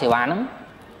ងផ្ដល់សេវាហ្នឹង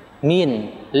មាន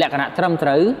លក្ខណៈត្រឹមត្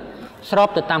រូវស្រប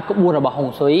ទៅតាមក្បួនរបស់ហុង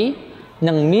ស៊ុយ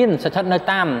និងមានស្ថិតនៅ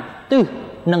តាមទិស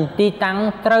និងទីតាំង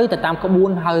ត្រូវទៅតាមក្បួន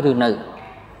ហើយឬនៅ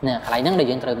នេះកន្លែងហ្នឹងដែល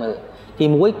យើងត្រូវមើលទី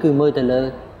1គឺមើលទៅលើ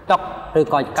តុកឬ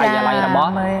ក៏ការិយាល័យរបស់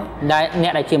ដែលអ្ន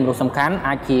កដែលជាមនុស្សសំខាន់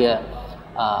អាចជា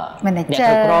អ្នកគ្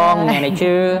រប់គ្រង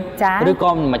manager ឬ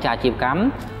ក៏ម្ចាស់អាជីវកម្ម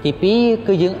ទី2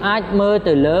គឺយើងអាចមើល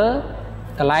ទៅលើ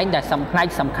កន្លែងដែល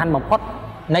សំខាន់បំផុត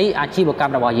នៃអាជីវក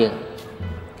ម្មរបស់យើង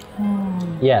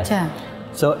Yes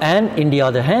so and in the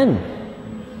other hand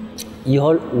you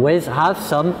always have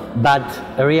some bad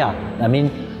area I mean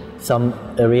some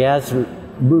areas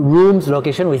rooms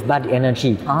location with bad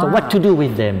energy so what to do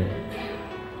with them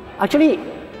actually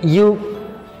you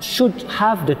should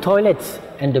have the toilets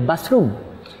and the bathroom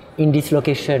in this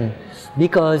location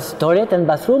because toilet and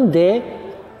bathroom they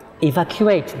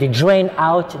evacuate they drain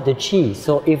out the qi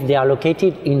so if they are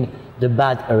located in the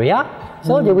bad area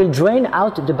so they will drain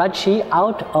out the bad qi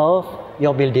out of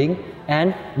your building and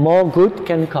more good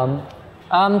can come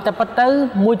តែប៉ុន្តែ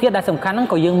មួយទៀតដែលសំខាន់ហ្នឹង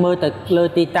ក៏យើងមើលទៅលើ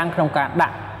ទីតាំងក្នុងការដា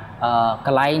ក់ក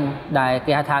ន្លែងដែល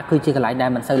គេហៅថាគឺជាកន្លែងដែល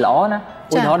មិនសូវល្អណា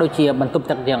ឧទាហរណ៍ដូចជាបន្ទប់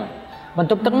ទឹកអញ្ចឹងបន្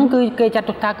ទប់ទឹកគឺគេចាត់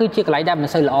ទុកថាគឺជាកន្លែងដែលមិន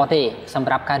សូវល្អទេសម្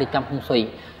រាប់ការរៀបចំហុងស៊ុយ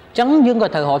អញ្ចឹងយើងក៏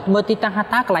ត្រូវរកមើលទីតាំងថា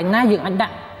តើកន្លែងណាយើងអាចដា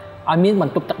ក់ឲ្យមានប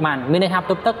ន្ទប់ទឹកបានមានន័យថាប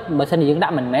ន្ទប់ទឹកបើសិនជាយើងដា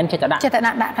ក់មិនមែនចេះតែដាក់ចិត្ត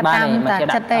តាមចិ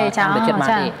ត្តទេចា៎អញ្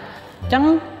ចឹង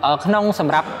ក្នុងស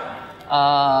ម្រាប់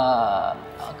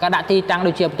ការដាក់ទីតាំង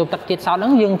ដូចជាបន្ទប់ទឹកទៀតសោតហ្នឹ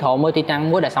ងយើងត្រូវមើលទីតាំង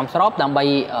មួយដែលសមស្របដើម្បី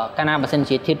កាលណាបើសិន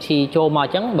ជាធាតុឈីចូលមកអ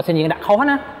ញ្ចឹងបើសិនយើងដាក់ខុស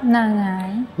ណាហ្នឹងហើយ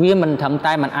វាមិនត្រឹម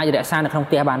តែមិនអាចរក្សានៅក្នុង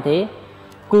ផ្ទះបានទេ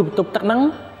គឺបន្ទប់ទឹកហ្នឹង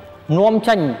នាំ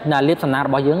ចេញនៅលាភសំណាងរ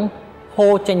បស់យើងហូ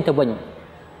រចេញទៅវិញ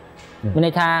មាន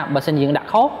ន័យថាបើសិនយើងដាក់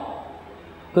ខុស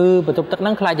គឺបន្ទប់ទឹកហ្នឹ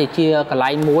ងខ្លាចទៅជាកន្លែ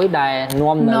ងមួយដែល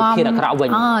នាំនៅធាតុអាក្រក់វិញ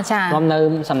នាំនៅ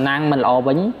សំណាងមិនល្អ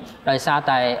វិញដោយសារ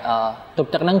តែបន្ទប់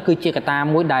ទឹកហ្នឹងគឺជាកត្តា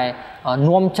មួយដែល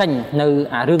នាំចេញនៅ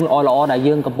អារឿងល្អដែល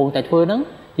យើងកំពុងតែធ្វើហ្នឹង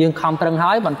យើងខំប្រឹង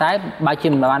ហើយប៉ុន្តែបើជា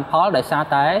មិនបានផលដោយសារ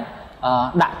តែ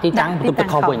ដាក់ទីតាំងបន្ទប់ទឹក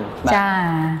ខុសវិញចា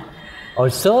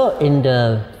Also in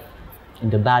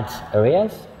the bad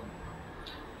areas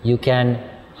you can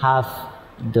have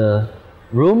the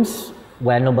rooms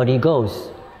where nobody goes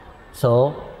so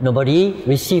nobody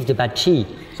receives the bad qi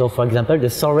so for example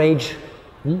the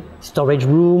storage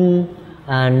room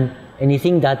and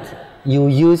anything that you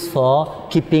use for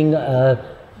keeping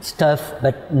stuff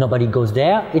but nobody goes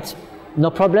there it's no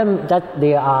problem that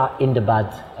they are in the bad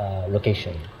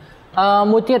location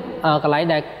មួយទៀតកន្លែង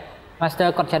ដែល Master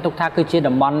គាត់ចាត់ទុកថាគឺជា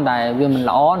តំបន់ដែលវាមិន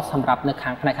ល្អសម្រាប់នៅខា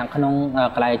ងផ្នែកខាងក្នុង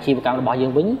កន្លែងអាជីវកម្មរបស់យើ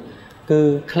ងវិញគឺ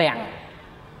ឃ្លាំង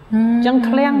អញ្ចឹង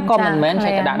ឃ្លាំងក៏មិនមែន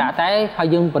ចេះតែដាក់តែហើយ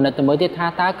យើងពិនិត្យទៅមើលទៀតថា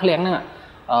តើឃ្លាំងហ្នឹង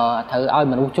ត្រូវឲ្យ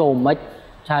មនុស្សចូលមិន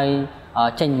ហើយ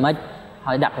ចេញមិន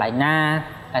ហើយដាក់កន្លែងណា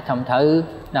តែត្រឹមត្រូវ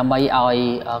ដើម្បីឲ្យ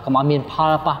កុំឲ្យមានផ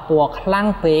លប៉ះពាល់ខ្លាំង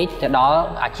ពេកទៅដល់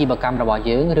អាជីវកម្មរបស់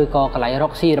យើងឬក៏កន្លែងរ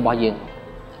កស៊ីរបស់យើង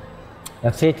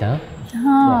That's it huh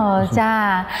ចា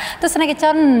ទស្សនិកជ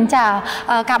នចា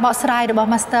ការបកស្រាយរបស់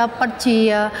Master ពិតជា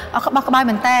ក្បោះក្បាយ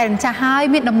មែនតើចាហើយ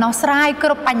មានដំណោះស្រាយគ្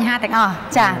រប់បញ្ហាទាំងអស់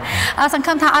ចាសង្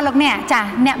ឃឹមថាអស់លោកអ្នកចា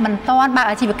អ្នកមិនទាន់បើក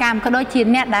អាជីវកម្មក៏ដូចជា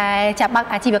អ្នកដែលចាប់បើក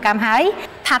អាជីវកម្មហើយ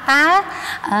ថាតើ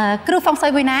គ្រូហ្វុងស៊ុ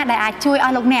យមួយណាដែលអាចជួយឲ្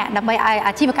យលោកអ្នកដើម្បីឲ្យ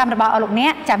អាជីវកម្មរបស់លោកអ្ន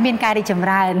កចាមានការរីកចម្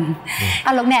រើន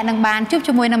ឲ្យលោកអ្នកនឹងបានជួប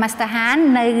ជាមួយនឹង Master Han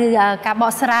នៅការប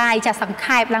កស្រាយចាសង្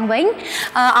ខេបឡើងវិញ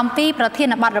អំពីប្រធា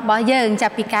នបទរបស់យើងចា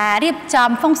ពីការរៀបចំ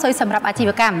ហ្វុងស៊ុយសម្រាប់អាជី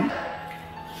វកម្ម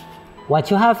What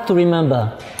you have to remember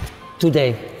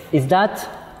today is that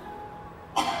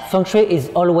Feng Shui is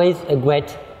always a great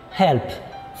help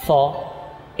for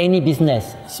any business,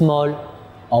 small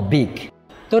or big.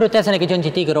 ទូរទស្សនិកជន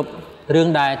ជាទីគោរពរឿង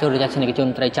ដែលទូរទស្សនិកជន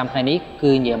ត្រូវចាំថ្ងៃនេះ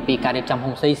គឺនិយាយអំពីការរៀបចំហុ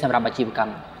ងស៊ុយសម្រាប់អាជីវកម្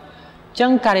មអញ្ចឹ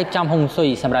ងការរៀបចំហុងស៊ុយ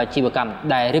សម្រាប់អាជីវកម្ម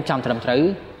ដែលរៀបចំត្រឹមត្រូវ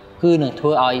គឺនឹងធ្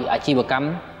វើឲ្យអាជីវកម្ម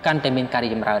កាន់តែមានការរី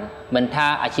កចម្រើនមិនថា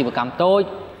អាជីវកម្មតូច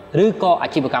ឬក៏អា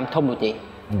ជីវកម្មធំនោះទេ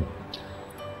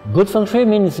Good Feng Shui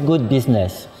means good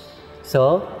business, so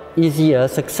easier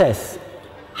success,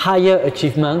 higher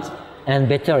achievement and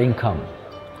better income.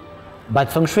 Bad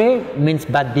Feng Shui means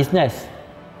bad business,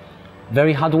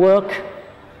 very hard work,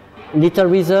 little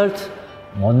result,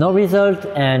 or no result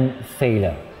and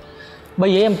failure. បើ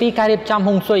និយាយអំពីការរៀបចំ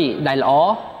ហុងស៊ុយដែលល្អ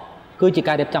គឺជា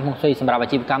ការរៀបចំហុងស៊ុយសម្រាប់អា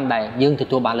ជីវកម្មដែលយើងទ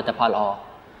ទួលបានលទ្ធផលល្អ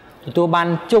ទទួលបាន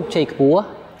ជោគជ័យខ្ពស់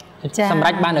សម្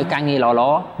រាប់បាននៅការងារល្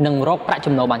អៗនិងរកប្រាក់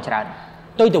ចំណូលបានច្រើន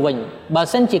ទុយទៅវិញបើ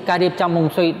សិនជាការរៀបចំហុង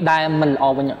ស៊ុយដែលមិនល្អ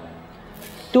វិញ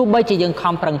ទោះបីជាយើង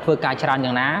ខំប្រឹងធ្វើការច្រើន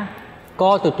យ៉ាងណា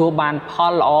ក៏ទទួលបានផ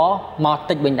លល្អមក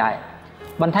តិចវិញដែរ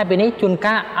បន្ថែមពីនេះជួន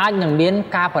កាលអាចនឹងមាន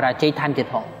ការបរាជ័យថែមទៀត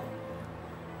ផង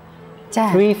ចា៎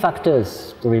Three factors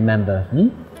to remember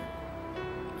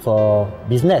for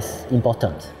business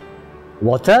important.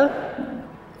 Water,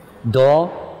 door,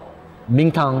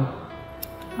 Ming Tang.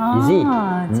 Easy.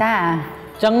 ចា៎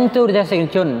ចឹងទូរទស្សនិក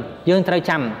ជនយើងត្រូវ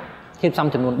ចាំធាតុផ្សំ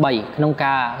ចំនួន3ក្នុង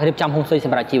ការរៀបចំហុងស៊ុយស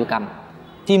ម្រាប់អាជីវកម្ម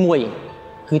ទី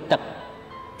1គឺទឹក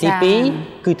ទី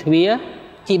2គឺទ្វារ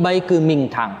ទី3គឺមីង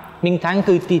ថាំងមីងថាំង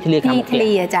គឺទីធ្លាខាងមុខ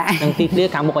ចា៎និងទីធ្លា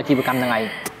ខាងមុខអាជីវកម្មហ្នឹងឯង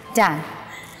ចា៎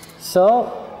So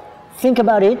think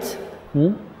about it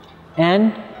and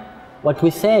what we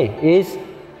say is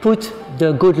put the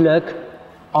good luck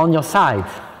on your side.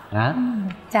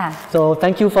ចា៎ So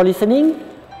thank you for listening.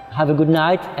 Have a good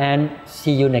night and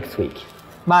see you next week.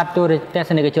 បាទទូរទស្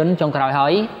សនិកជនចុងក្រោយហើ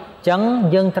យអញ្ចឹង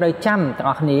យើងត្រូវចាំទាំង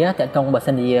អស់គ្នាតើតងបើ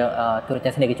សិនជាទូរទ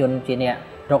ស្សនិកជនជាអ្នក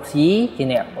រកស៊ីជា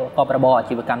អ្នកប្រកបរបរអា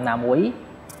ជីវកម្មណាមួយ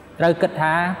ត្រូវគិត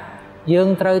ថាយើង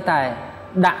ត្រូវតែ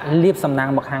ដាក់លាភសំណាង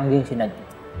មកខាងយើងជានិច្ច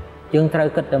យើងត្រូវ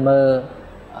គិតទៅមើល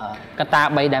កត្តា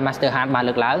3ដែល Master Han បាន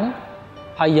លើកឡើង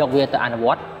ហើយយកវាទៅអនុវ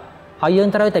ត្តហើយយើង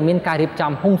ត្រូវតែមានការរៀប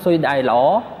ចំហុងស៊ុយដែលល្អ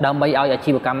ដើម្បីឲ្យអា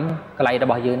ជីវកម្មកន្លែងរ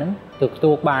បស់យើងនឹងទ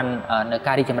ទួលបាននៅ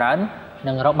ការរីកចម្រើន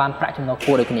និងរកបានប្រាក់ចំណូលខ្ព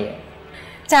ស់ដូចគ្នា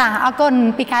ចាអរគុណ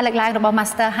ពីការលើកឡើងរបស់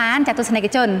Master Han ចាទស្សនិក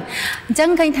ជនអញ្ចឹង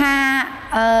ឃើញថា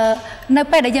នៅ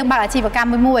ពេលដែលយើងបើកអាជីវកម្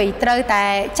មមួយត្រូវតែ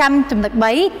ចាំចំណុច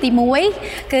3ទី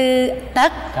1គឺទឹ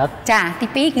កចាទី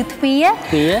2គឺទ្វារ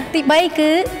ទី3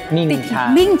គឺ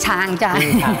មីងឆាងចា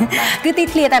គឺទី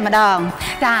ធ្លាតែម្ដង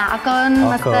ចាអរគុណ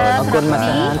Master អរគុណ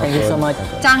Master Han Thank you so much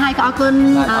ចាហើយក៏អរគុណ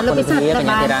លោកពិសិដ្ឋដែល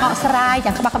បានបកស្រាយ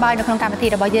យ៉ាងក្បោះក្បាយនៅក្នុងកម្មវិធី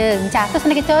របស់យើងចាទស្ស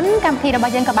និកជនកម្មវិធីរប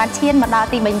ស់យើងក៏បានឈានមកដល់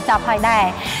ទីបញ្ចប់ហើយដែរ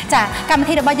ចាកម្មវិ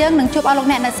ធីរបស់យើងនឹងជួបអស់លោក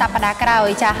អ្នកនៅសប្តាហ៍ក្រោយ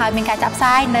ចាហើយមានការចាក់ផ្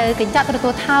សាយនៅកញ្ចក់ទូរទ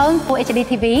ស្សន៍ថោង Full HD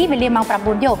TV វេលាម៉ោង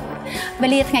 9 យប់វេ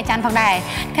លាថ្ងៃច័ន្ទផងដែរ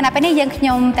ខណៈពេលនេះយើងខ្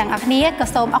ញុំទាំងអស់គ្នាក៏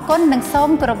សូមអរគុណនិងសូម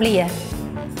គោរពលា